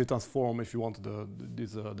immediately transform, if you want, the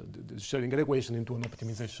Schrödinger equation into an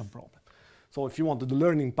optimization problem. So if you want the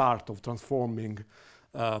learning part of transforming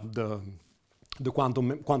the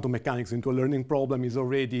quantum mechanics into a learning problem is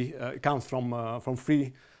already comes from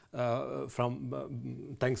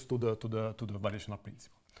thanks to the variational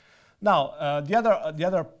principle. Now the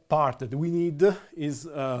other part that we need is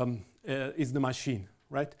the machine,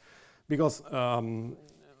 right? Because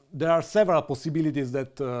there are several possibilities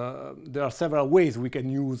that there are several ways we can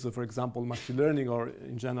use, for example, machine learning or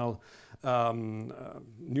in general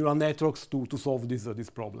neural networks to solve this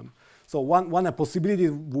problem. So one possibility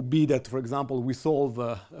would be that, for example, we solve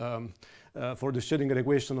for the Schrödinger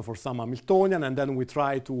equation for some Hamiltonian, and then we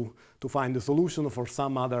try to find the solution for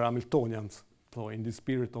some other Hamiltonians. So in the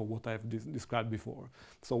spirit of what I've described before.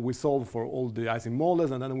 So we solve for all the Heisenberg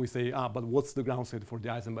models, and then we say, but what's the ground state for the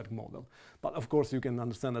Heisenberg model? But of course, you can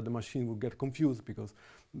understand that the machine will get confused because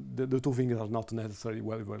the two things are not necessarily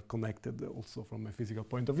well connected also from a physical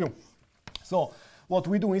point of view. So what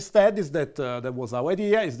we do instead is that, that was our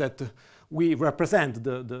idea, is that we represent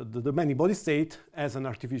the many-body state as an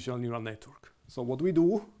artificial neural network. So what we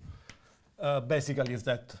do basically is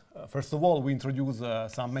that, first of all, we introduce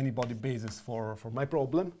some many-body basis for my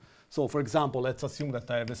problem. So for example, let's assume that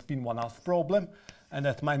I have a spin 1/2 problem, and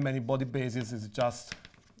that my many-body basis is just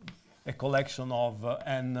a collection of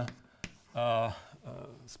n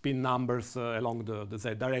spin numbers along the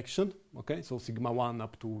z direction, okay? So sigma 1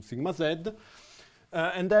 up to sigma z.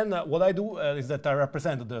 And then what I do is that I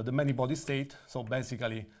represent the many-body state, so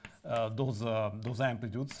basically those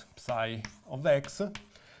amplitudes, psi of x,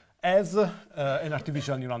 as an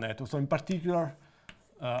artificial neural network. So in particular,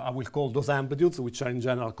 I will call those amplitudes, which are in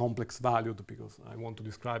general complex valued, because I want to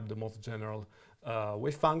describe the most general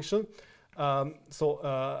wave function.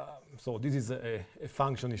 So this is a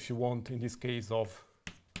function, if you want, in this case, of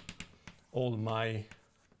all my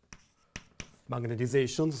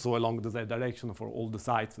magnetizations, so along the z direction for all the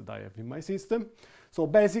sites that I have in my system. So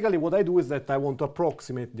basically what I do is that I want to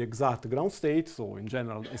approximate the exact ground state, so in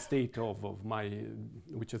general a state of my,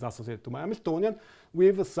 which is associated to my Hamiltonian,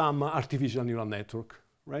 with some artificial neural network,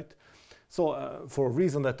 right? So for a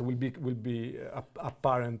reason that will be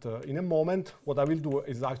apparent in a moment, what I will do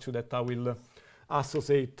is actually that I will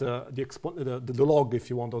associate the log, if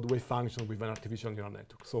you want, of the wave function with an artificial neural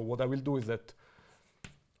network. So what I will do is that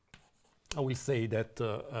I will say that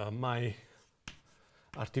my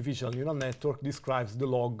artificial neural network describes the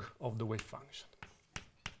log of the wave function.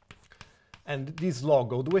 And this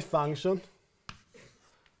log of the wave function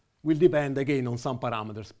will depend again on some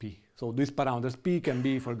parameters P. So these parameters P can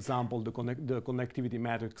be, for example, the connectivity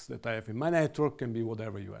matrix that I have in my network, can be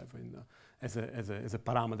whatever you have as a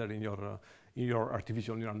parameter in your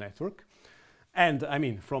artificial neural network. And I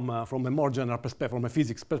mean, from a more general perspective, from a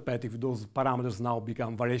physics perspective, those parameters now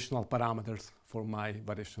become variational parameters for my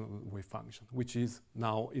variational wave function, which is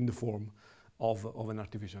now in the form of an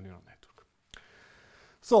artificial neural network.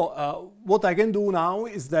 So what I can do now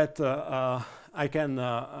is that I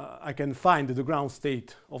can find the ground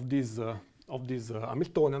state of this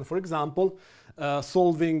Hamiltonian, for example,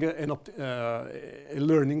 solving a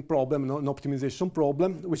learning problem, an optimization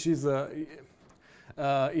problem, which is in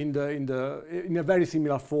a very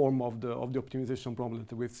similar form of the optimization problem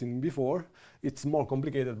that we've seen before. It's more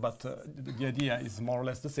complicated, but the idea is more or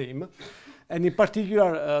less the same. And in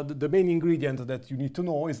particular, the main ingredient that you need to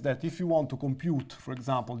know is that if you want to compute, for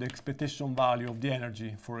example, the expectation value of the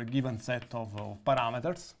energy for a given set of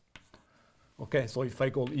parameters, okay, so if I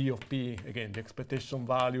call E of P, again, the expectation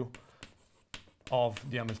value of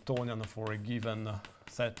the Hamiltonian for a given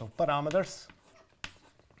set of parameters,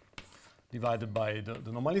 divided by the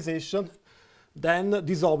normalization, then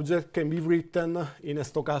this object can be written in a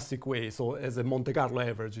stochastic way, so as a Monte Carlo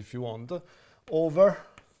average, if you want, over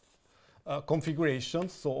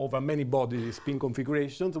configurations, so over many body spin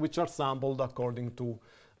configurations, which are sampled according to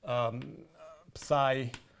psi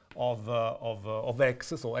of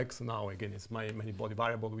x. So x now, again, is my many body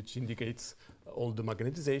variable, which indicates all the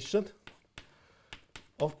magnetization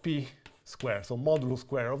of p square. So modulo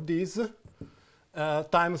square of this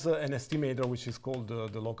times an estimator, which is called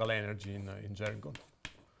the local energy in jargon.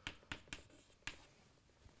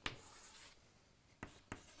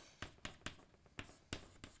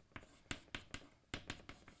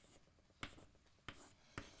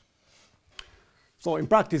 So in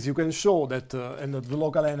practice, you can show that, and the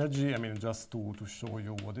local energy, I mean, just to show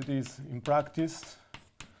you what it is, in practice,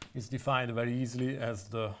 it's defined very easily as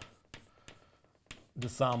the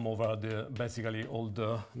sum over basically all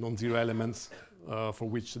the non-zero elements for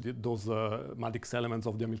which those matrix elements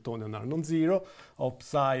of the Hamiltonian are non-zero, of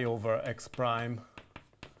psi over x prime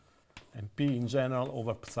and p in general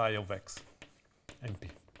over psi of x and p.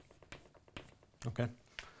 Okay?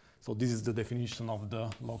 So this is the definition of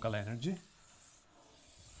the local energy.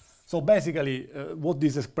 So basically, what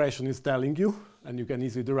this expression is telling you, and you can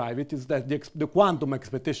easily derive it, is that the quantum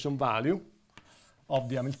expectation value of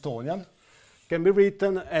the Hamiltonian can be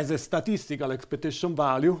written as a statistical expectation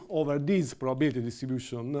value over this probability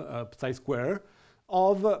distribution, psi square,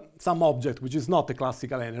 of some object which is not a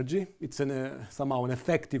classical energy. It's somehow an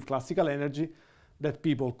effective classical energy that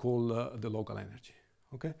people call the local energy.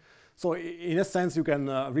 Okay? So in a sense, you can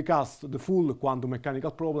recast the full quantum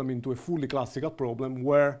mechanical problem into a fully classical problem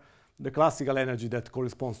where the classical energy that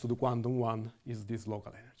corresponds to the quantum one is this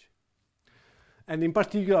local energy. And in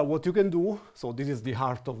particular, what you can do, so this is the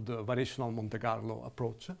heart of the variational Monte Carlo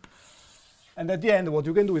approach. And at the end, what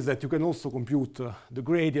you can do is that you can also compute the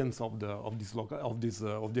gradients of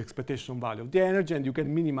the expectation value of the energy, and you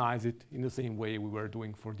can minimize it in the same way we were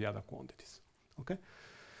doing for the other quantities. Okay?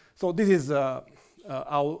 So this is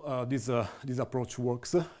how this approach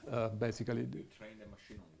works. Basically, you train the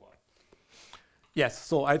machine on what? Yes.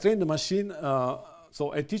 So I train the machine.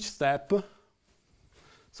 So at each step.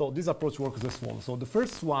 So this approach works as follows. So the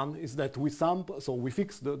first one is that we sample. So we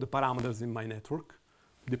fix the parameters in my network,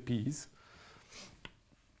 the p's,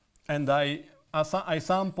 and I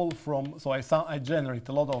sample from. So I generate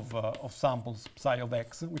a lot of samples psi of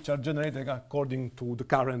x, which are generated according to the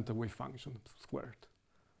current wave function squared.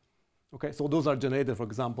 Okay, so those are generated, for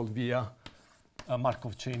example, via a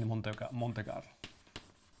Markov chain Monte Carlo.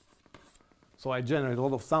 So I generate a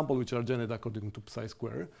lot of samples which are generated according to psi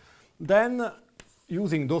square. Then,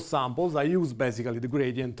 using those samples, I use basically the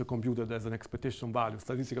gradient computed as an expectation value,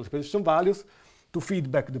 statistical expectation values, to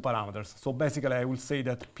feed back the parameters. So basically, I will say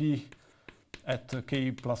that p at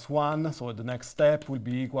k plus 1, so the next step will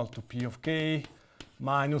be equal to p of k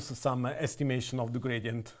minus some estimation of the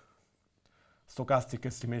gradient, stochastic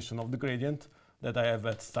estimation of the gradient that I have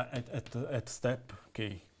at step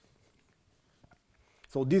k.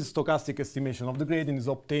 So this stochastic estimation of the gradient is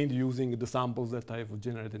obtained using the samples that I have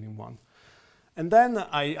generated in 1. And then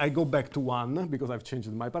I go back to 1 because I've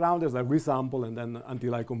changed my parameters, I resample, and then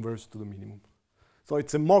until I converge to the minimum. So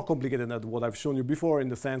it's more complicated than what I've shown you before in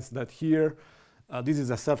the sense that here, this is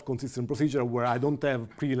a self-consistent procedure where I don't have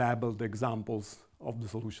pre-labeled examples of the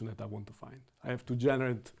solution that I want to find. I have to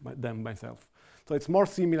generate them myself. So it's more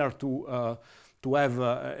similar to have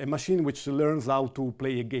a machine which learns how to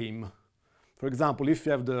play a game. For example, if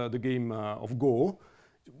you have the game of Go,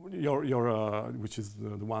 which is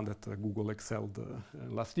the one that Google excelled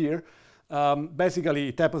last year. Basically,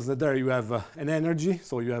 it happens that there you have an energy,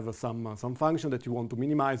 so you have some function that you want to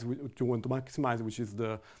minimize, which you want to maximize, which is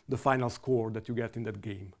the final score that you get in that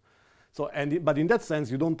game. So, but in that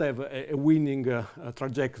sense, you don't have a winning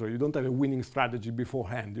trajectory. You don't have a winning strategy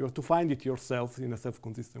beforehand. You have to find it yourself in a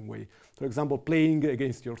self-consistent way. For example, playing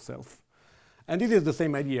against yourself. And it is the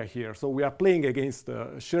same idea here. So we are playing against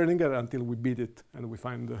Schrödinger until we beat it and we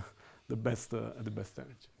find the best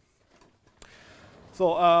energy.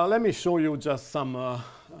 So let me show you just some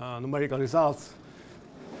numerical results.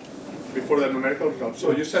 Before the numerical results,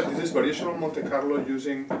 so you said this is variational Monte Carlo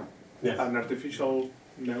using an artificial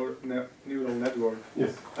neural network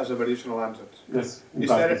as a variational ansatz. Yes. Is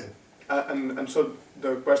there, and so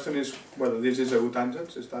the question is whether this is a good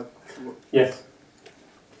ansatz. Is that? Yes.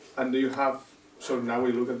 And do you have? So now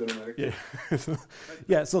we look at the numerical.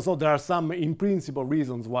 Yeah. So there are some, in principle,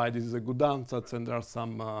 reasons why this is a good ansatz, and there are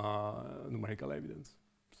some numerical evidence.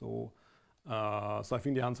 So I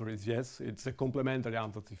think the answer is yes. It's a complementary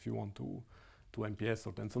ansatz if you want to MPS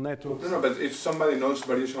or tensor networks. No, but if somebody knows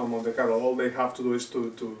variational Monte Carlo, all they have to do is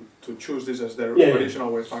to choose this as their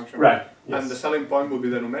variational wave function. Right. Yes. And the selling point would be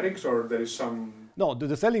the numerics, or there is some. No,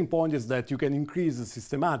 the selling point is that you can increase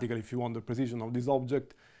systematically, if you want, the precision of this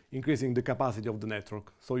object, increasing the capacity of the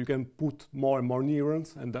network. So you can put more and more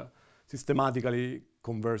neurons and systematically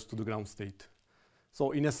converge to the ground state.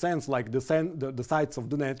 So in a sense, like the size of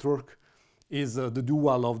the network is the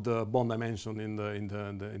dual of the bond dimension in the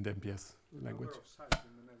MPS language.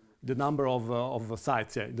 The number of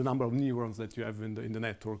sites, the number of neurons that you have in the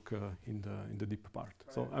network in the deep part.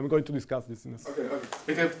 So I'm going to discuss this in a second. Okay.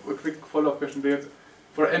 We have a quick follow-up question there.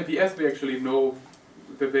 For MPS, we actually know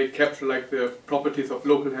that they capture like the properties of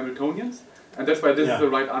local Hamiltonians, and that's why this is the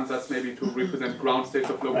right ansatz maybe to represent ground states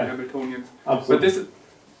of local Hamiltonians. Absolutely. But this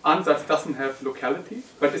ansatz doesn't have locality,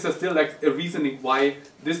 but is there still like a reasoning why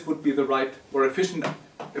this would be the right or efficient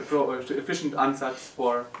ansatz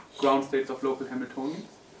for ground states of local Hamiltonians?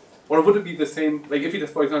 Or would it be the same, like if it is,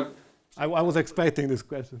 for example, I was expecting this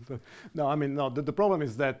question. So no, I mean, no, the problem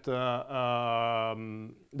is that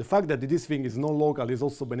the fact that this thing is non-local is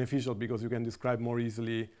also beneficial because you can describe more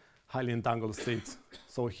easily highly entangled states.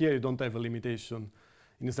 So here you don't have a limitation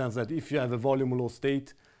in the sense that if you have a volume law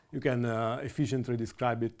state, you can efficiently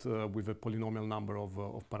describe it with a polynomial number of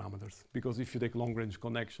parameters. Because if you take long-range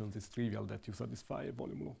connections, it's trivial that you satisfy a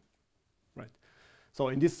volume law, right? So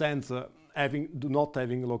in this sense, not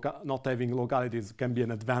having localities can be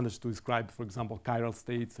an advantage to describe, for example, chiral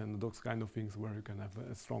states and those kind of things where you can have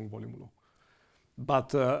a strong volume law.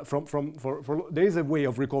 But there is a way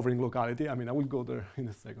of recovering locality. I mean, I will go there in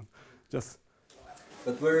a second.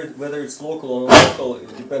 But whether it's local or non-local,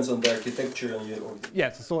 it depends on the architecture.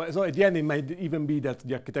 Yes. So at the end, it might even be that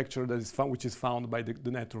the architecture that is which is found by the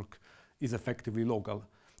network is effectively local.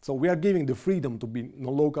 So we are giving the freedom to be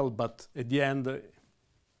non-local, but at the end,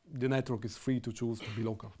 the network is free to choose to be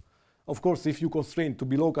local. Of course, if you constrain to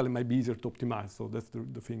be local, it might be easier to optimize. So that's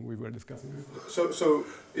the thing we were discussing. So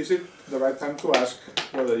is it the right time to ask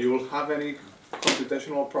whether you will have any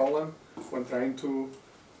computational problem when trying to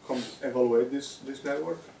evaluate this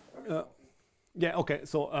network? Yeah. Okay.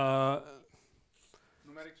 So.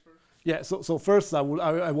 Numerics first. Yeah. So first,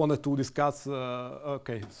 I wanted to discuss.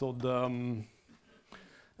 Okay. So the.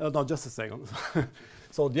 No, just a second.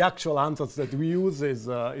 So the actual ansatz that we use is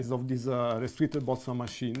of this restricted Boltzmann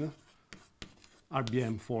machine,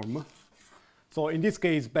 RBM form. So in this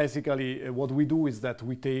case, basically, what we do is that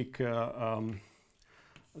we take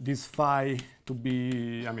this phi to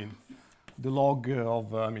be, I mean, the log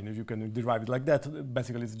of, I mean, if you can derive it like that,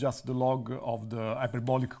 basically it's just the log of the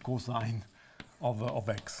hyperbolic cosine of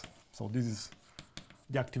x. So this is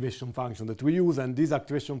the activation function that we use, and this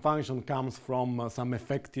activation function comes from some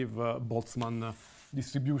effective Boltzmann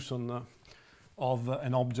distribution of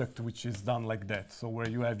an object which is done like that. So where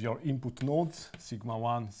you have your input nodes, sigma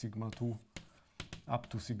 1, sigma 2, up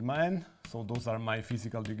to sigma n. So those are my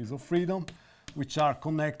physical degrees of freedom, which are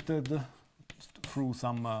connected through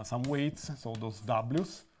some weights, so those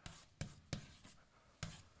w's.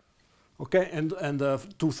 Okay, and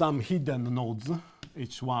to some hidden nodes,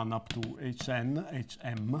 h1 up to hn,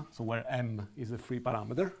 hm, so where m is a free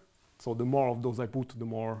parameter. So the more of those I put, the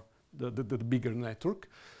more the bigger network.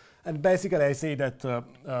 And basically I say that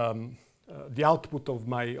the output of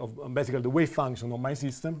basically the wave function of my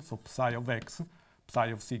system, so psi of x, psi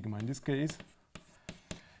of sigma in this case,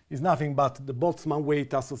 is nothing but the Boltzmann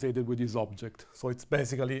weight associated with this object. So it's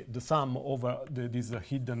basically the sum over these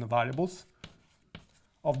hidden variables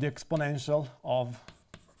of the exponential of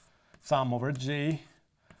sum over j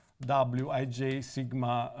wij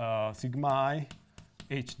sigma sigma I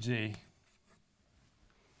hj.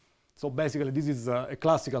 So basically, this is a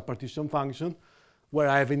classical partition function where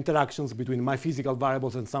I have interactions between my physical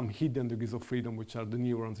variables and some hidden degrees of freedom, which are the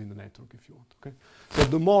neurons in the network, if you want. Okay? So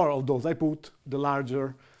the more of those I put, the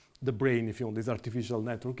larger the brain, if you want, this artificial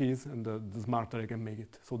network is, and the smarter I can make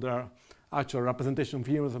it. So there are actual representation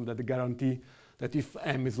theorems that guarantee that if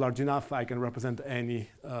M is large enough, I can represent any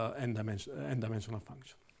n-dimensional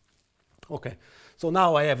function. Okay, so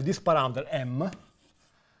now I have this parameter M,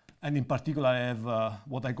 and in particular I have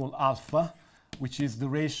what I call alpha, which is the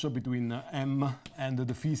ratio between M and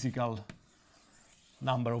the physical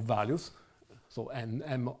number of values, so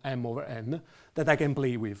M over N, that I can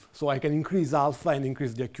play with. So I can increase alpha and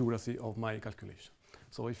increase the accuracy of my calculation.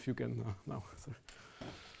 So if you can, now, sorry.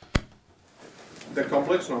 The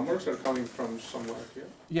complex numbers are coming from somewhere here?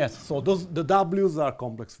 Yes, so the W's are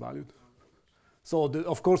complex valued. So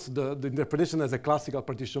of course the interpretation as a classical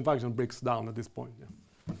partition function breaks down at this point. Yeah.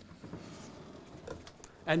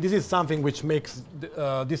 And this is something which makes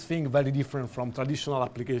this thing very different from traditional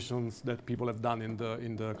applications that people have done in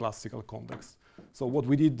the classical context. So what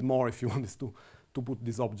we did more, if you want, is to put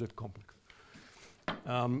this object complex.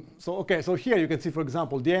 So here you can see, for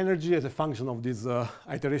example, the energy as a function of this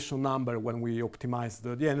iteration number when we optimize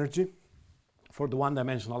the energy for the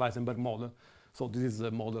one-dimensional Heisenberg model. So this is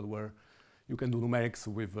a model where you can do numerics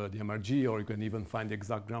with the MRG, or you can even find the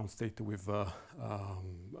exact ground state with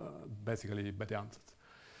basically Bethe ansatz.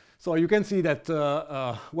 So you can see that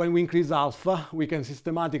when we increase alpha, we can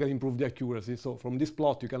systematically improve the accuracy. So from this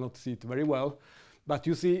plot, you cannot see it very well, but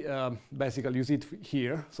you see, basically, you see it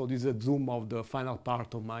here. So this is a zoom of the final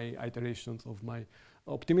part of my iterations of my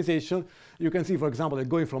optimization. You can see, for example, that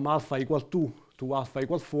going from alpha equal 2 to alpha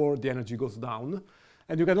equal 4, the energy goes down.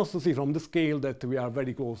 And you can also see from the scale that we are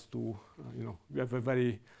very close to, we have a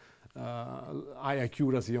very high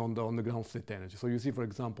accuracy on the ground state energy. So you see, for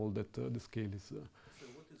example, that the scale is... So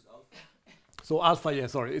what is alpha? So alpha, yeah,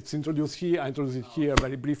 sorry, it's introduced here. I introduced it here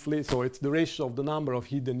very briefly. So it's the ratio of the number of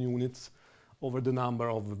hidden units over the number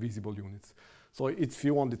of visible units. So if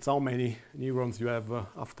you want, it's how many neurons you have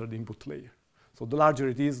after the input layer. So the larger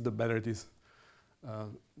it is, the better it is,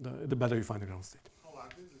 the better you find the ground state. How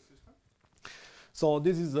large is the system? So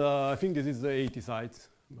this is, I think this is 80 sites,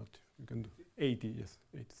 but you can do 80, yes,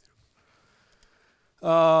 80.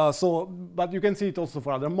 But you can see it also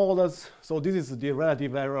for other models. So this is the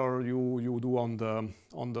relative error you do on the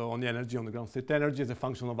energy, on the ground state energy as a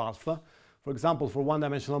function of alpha. For example, for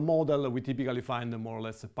one-dimensional model, we typically find more or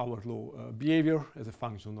less a power law behavior as a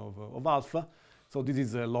function of alpha. So this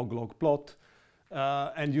is a log-log plot.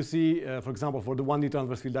 And you see, for example, for the 1D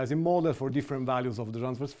transverse field Ising model, for different values of the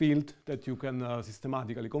transverse field that you can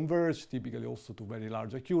systematically converge, typically also to very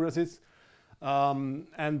large accuracies.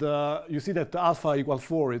 You see that alpha equal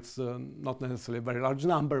 4, it's not necessarily a very large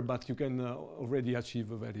number, but you can already achieve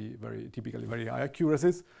typically very high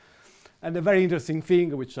accuracies. And a very interesting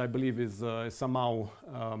thing, which I believe is somehow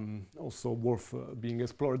also worth being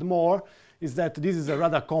explored more, is that this is a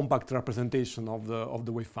rather compact representation of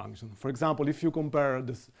the wave function. For example, if you compare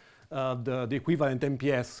this, the equivalent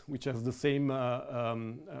MPS, which has the same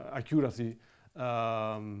accuracy,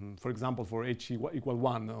 for example, for h equal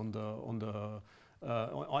 1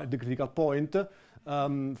 at the critical point,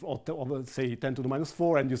 of say 10 to the minus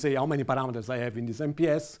 4, and you say how many parameters I have in this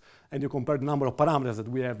MPS, and you compare the number of parameters that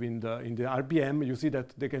we have in the RBM, you see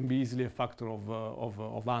that they can be easily a factor of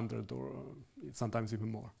 100 or sometimes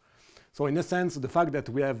even more. So in a sense, the fact that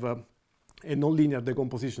we have a nonlinear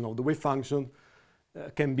decomposition of the wave function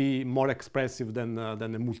can be more expressive than a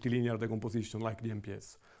multilinear decomposition like the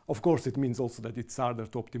MPS. Of course, it means also that it's harder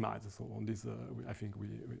to optimize. So on this, I think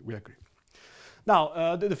we agree.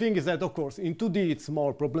 Now, the thing is that, of course, in 2D, it's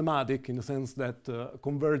more problematic in the sense that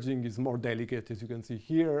converging is more delicate. As you can see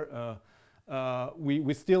here,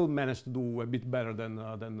 we still managed to do a bit better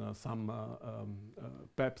than some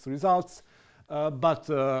PEPS results, but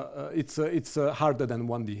it's harder than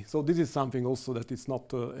 1D. So this is something also that is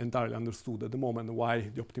not entirely understood at the moment, why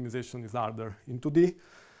the optimization is harder in 2D.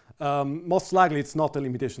 Most likely, it's not a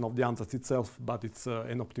limitation of the ansatz itself, but it's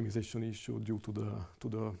an optimization issue due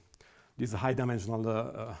to this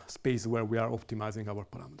high-dimensional space where we are optimizing our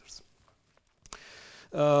parameters.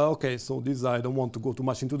 Okay, so this I don't want to go too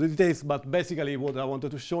much into the details, but basically what I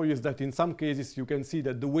wanted to show you is that in some cases you can see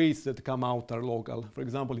that the weights that come out are local. For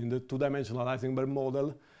example, in the two-dimensional Heisenberg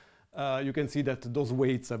model, you can see that those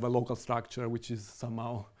weights have a local structure which is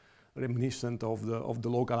somehow reminiscent of the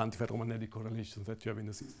local antiferromagnetic correlations that you have in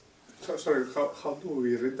the system. So, sorry, how do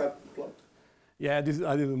we read that plot? Yeah, I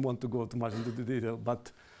didn't want to go too much into the detail,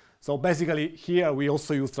 but So basically here we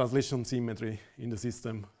also use translation symmetry in the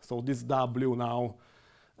system. So this W now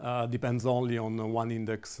depends only on one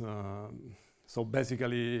index. So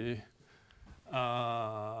basically,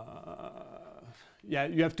 yeah,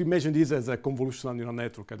 you have to imagine this as a convolutional neural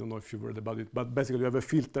network. I don't know if you've heard about it, but basically you have a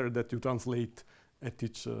filter that you translate at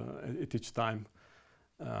each time.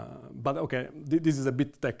 But okay, this is a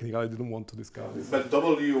bit technical. I didn't want to discuss this. But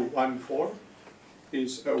W14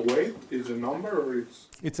 is a weight, is a number, or it's?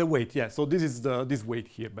 It's a weight, yeah. So this is this weight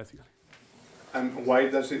here, basically. And why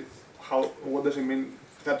does it? What does it mean?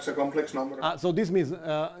 That's a complex number. So this means,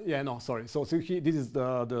 yeah, no, sorry. So here, this is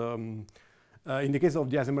in the case of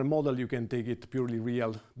the Eisenberg model, you can take it purely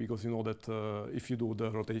real because you know that if you do the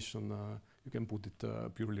rotation, you can put it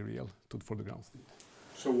purely real for the ground state.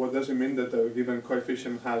 So what does it mean that a given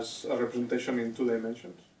coefficient has a representation in 2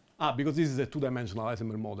 dimensions? Because this is a 2-dimensional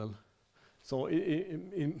Eisenberg model. So,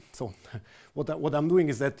 so what I'm doing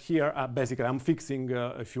is that here, basically, I'm fixing,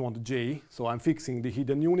 if you want, J. So I'm fixing the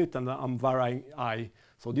hidden unit, and I'm varying I.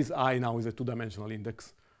 So this I now is a 2-dimensional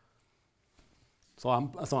index. So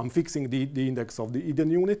I'm fixing the index of the hidden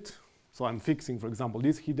unit. So I'm fixing, for example,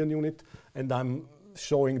 this hidden unit, and I'm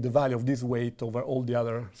showing the value of this weight over all the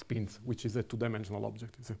other spins, which is a 2-dimensional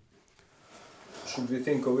object. Should we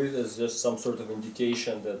think of it as just some sort of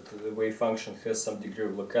indication that the wave function has some degree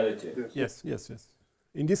of locality? Yes, yes, yes.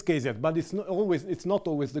 In this case, yes, but it's not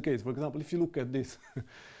always the case. For example, if you look at this,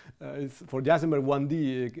 for the Eisenberg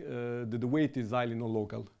 1D, the weight is highly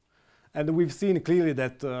non-local. And we've seen clearly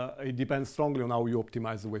that it depends strongly on how you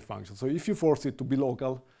optimize the wave function. So if you force it to be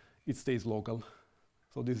local, it stays local.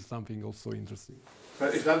 So this is something also interesting.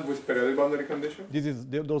 But is that with periodic boundary condition?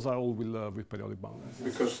 Those are all with periodic boundaries.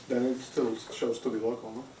 Because then it still shows to be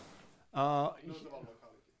local, no?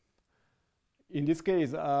 In this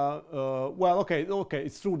case, well, okay,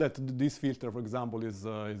 it's true that this filter, for example, is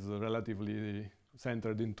relatively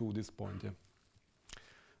centered into this point, yeah.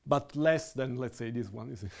 But less than, let's say, this one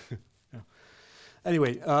is. Yeah.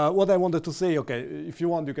 Anyway, what I wanted to say, okay, if you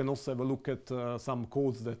want, you can also have a look at some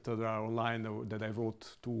codes that are online that I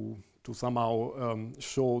wrote to somehow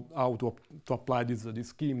show how to apply this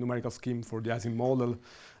scheme, numerical scheme for the Ising model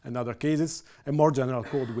and other cases. A more general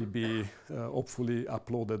code will be hopefully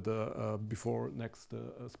uploaded before next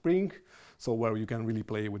spring, so where you can really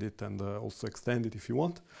play with it and also extend it if you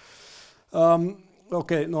want.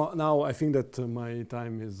 Okay, now I think that my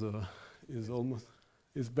time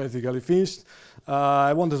is basically finished.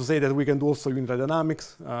 I wanted to say that we can do also unitary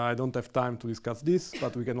dynamics. I don't have time to discuss this,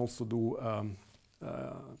 but we can also do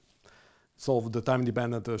solve the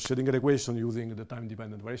time-dependent Schrödinger equation using the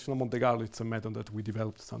time-dependent variation of Monte Carlo. It's a method that we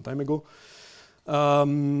developed some time ago.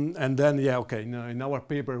 And then, yeah, okay, in our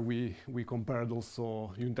paper, we compared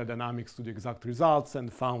also unitary dynamics to the exact results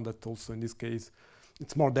and found that also in this case,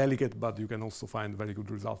 it's more delicate, but you can also find very good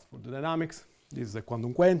results for the dynamics. This is a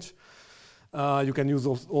quantum quench. You can use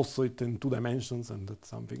also it in 2 dimensions, and that's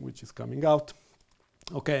something which is coming out.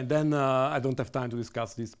 Okay, and then I don't have time to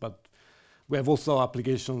discuss this, but we have also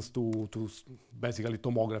applications to basically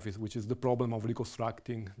tomography, which is the problem of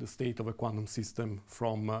reconstructing the state of a quantum system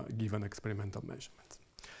from given experimental measurements.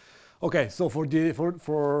 Okay, so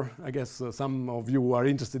for I guess some of you are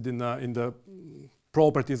interested in the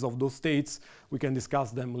properties of those states, we can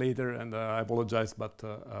discuss them later, and I apologize, but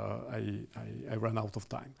I ran out of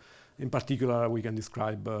time. In particular, we can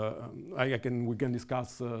describe, we can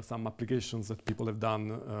discuss some applications that people have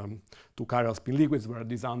done to chiral spin liquids, where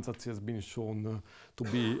this ansatz has been shown to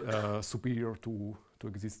be superior to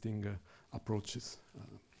existing approaches.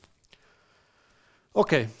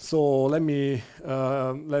 Okay, so let me,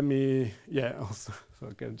 yeah, also, so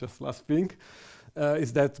okay, just last thing,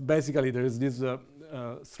 is that basically there is this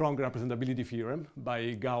strong representability theorem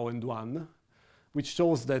by Gao and Duan, which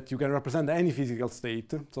shows that you can represent any physical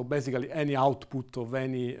state, so basically any output of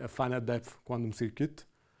any finite depth quantum circuit,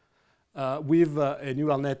 with a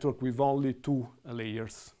neural network with only 2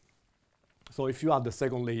 layers. So if you add the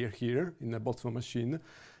second layer here in a Boltzmann machine,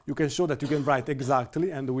 you can show that you can write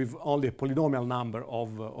exactly, and with only a polynomial number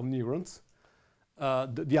of neurons,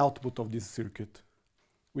 the output of this circuit,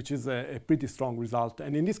 which is a pretty strong result.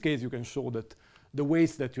 And in this case, you can show that the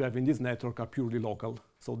weights that you have in this network are purely local.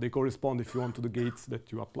 So they correspond, if you want, to the gates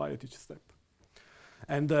that you apply at each step.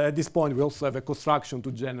 And at this point, we also have a construction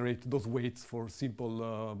to generate those weights for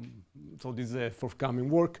simple, so this is a forthcoming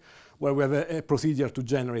work, where we have a procedure to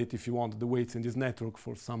generate, if you want, the weights in this network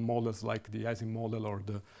for some models like the Ising model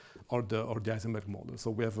or the Eisenberg model.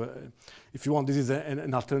 So we have, if you want, this is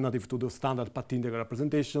an alternative to the standard path integral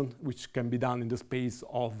representation, which can be done in the space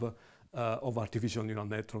of artificial neural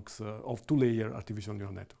networks, of 2-layer artificial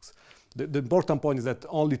neural networks. The important point is that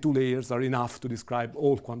only 2 layers are enough to describe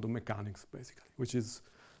all quantum mechanics, basically, which is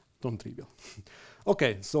non-trivial.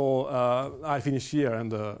 Okay, so I finish here,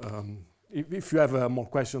 and if you have more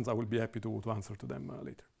questions, I will be happy to answer to them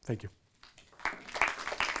later. Thank you.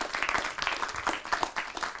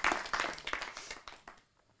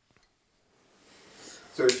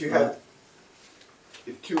 So if you had,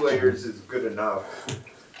 if 2 layers is good enough,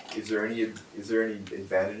 is there any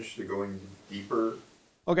advantage to going deeper?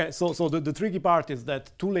 Okay, so the tricky part is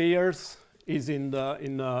that 2 layers is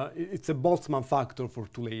it's a Boltzmann factor for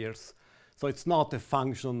 2 layers. So it's not a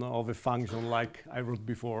function of a function like I wrote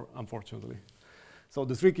before, unfortunately. So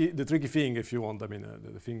the tricky thing, if you want, I mean,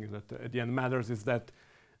 the thing that at the end matters is that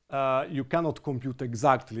you cannot compute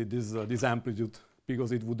exactly this amplitude,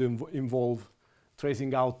 because it would involve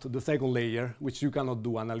tracing out the second layer, which you cannot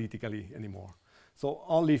do analytically anymore. So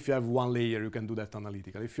only if you have 1 layer, you can do that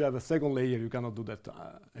analytically. If you have a second layer, you cannot do that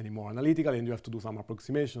anymore analytically, and you have to do some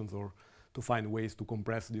approximations or to find ways to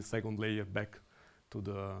compress this second layer back to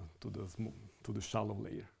the shallow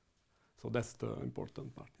layer. So that's the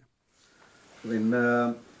important part.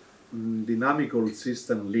 Yeah. In dynamical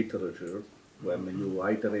system literature, when you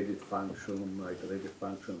iterated function,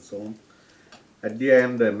 and so on, at the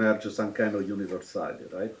end emerges some kind of universality,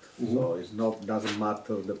 right? Mm-hmm. So it's not, doesn't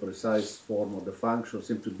matter the precise form of the function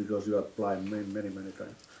simply because you apply many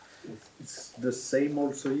times. It's the same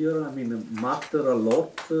also here. I mean, matter a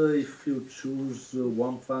lot if you choose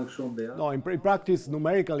one function there. No, in practice,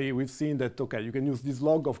 numerically, we've seen that, okay, you can use this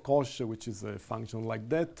log of Koch, which is a function like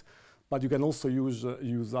that, but you can also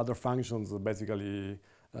use other functions. Basically,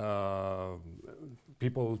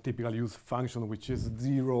 people typically use function which is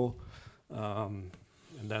 0, and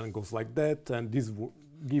then it goes like that, and this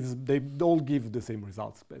they all give the same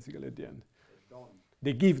results, basically, at the end.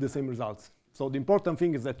 They give the same results. So the important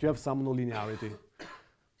thing is that you have some nonlinearity.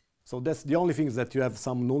 So that's the only thing, is that you have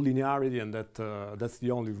some nonlinearity, and that's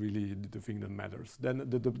the only really the thing that matters. Then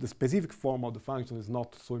the specific form of the function is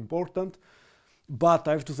not so important, but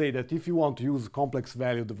I have to say that if you want to use complex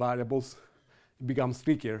valued variables, it becomes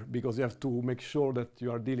trickier, because you have to make sure that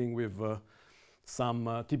you are dealing with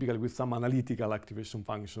typically with some analytical activation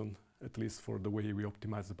function, at least for the way we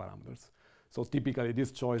optimize the parameters. So typically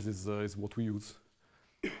this choice is what we use.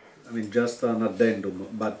 I mean, just an addendum,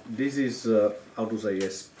 but this is, how to say,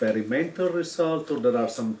 experimental result, or there are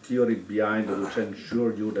some theory behind it which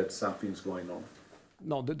ensure you that something's going on?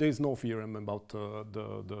 No, there is no theorem about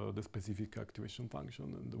the specific activation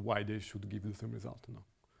function and why they should give the same result, no.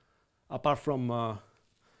 Apart from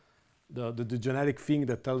the generic thing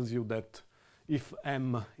that tells you that if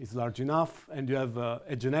m is large enough and you have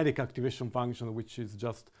a generic activation function which is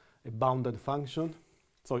just a bounded function.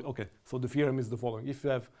 So, okay, so the theorem is the following. If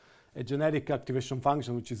you have a generic activation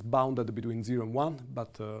function which is bounded between 0 and 1,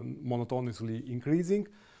 but monotonously increasing,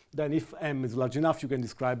 then if m is large enough, you can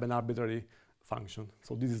describe an arbitrary function.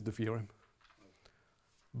 So this is the theorem.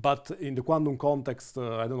 But in the quantum context,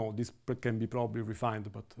 I don't know, this can be probably refined,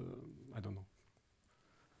 but I don't know.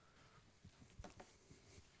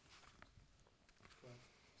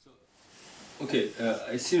 Okay,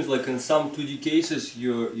 it seems like in some 2D cases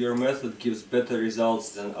your method gives better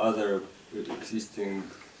results than other existing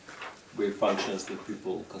wave functions that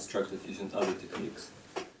people constructed using other techniques.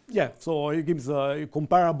 Yeah, so it gives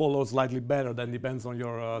comparable or slightly better, then depends on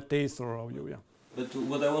your taste or how you, yeah. But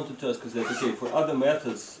what I wanted to ask is that, okay, for other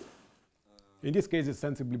methods... in this case, it's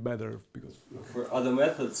sensibly better, because... For other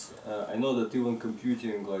methods, I know that even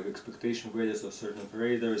computing like expectation values of certain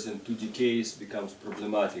operators in 2D case becomes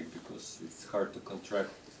problematic, because it's hard to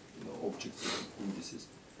contract, objects and indices.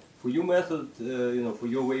 For your method, for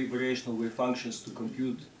your variational wave functions to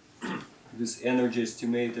compute this energy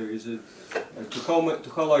estimator, is it to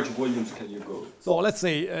how large volumes can you go? So let's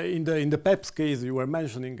say in the PEPS case you were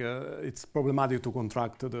mentioning, it's problematic to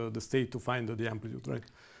contract the state to find the amplitude, right?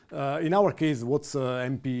 In our case, what's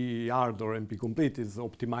MP hard or MP complete is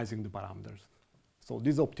optimizing the parameters. So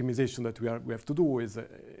this optimization that we have to do is a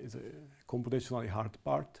computationally hard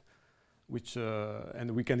part, which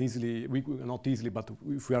and we can easily, not easily, but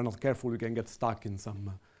if we are not careful, we can get stuck in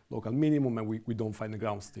some local minimum and we don't find the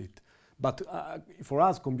ground state. But for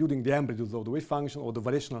us, computing the amplitudes of the wave function or the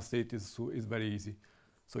variational state is very easy.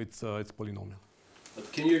 So it's polynomial.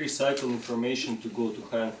 But can you recycle information to go to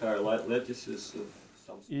higher and higher lattices?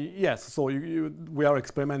 Yes, so we are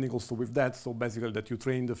experimenting also with that. So basically that you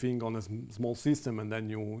train the thing on a small system and then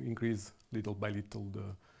you increase little by little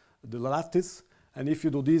the lattice. And if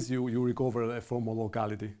you do this, you recover a formal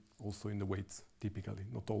locality also in the weights, typically,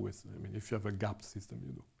 not always. I mean, if you have a gapped system,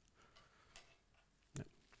 you do. Yeah.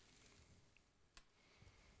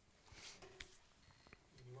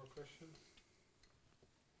 Any more questions?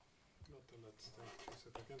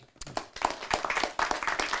 Yes, if I can.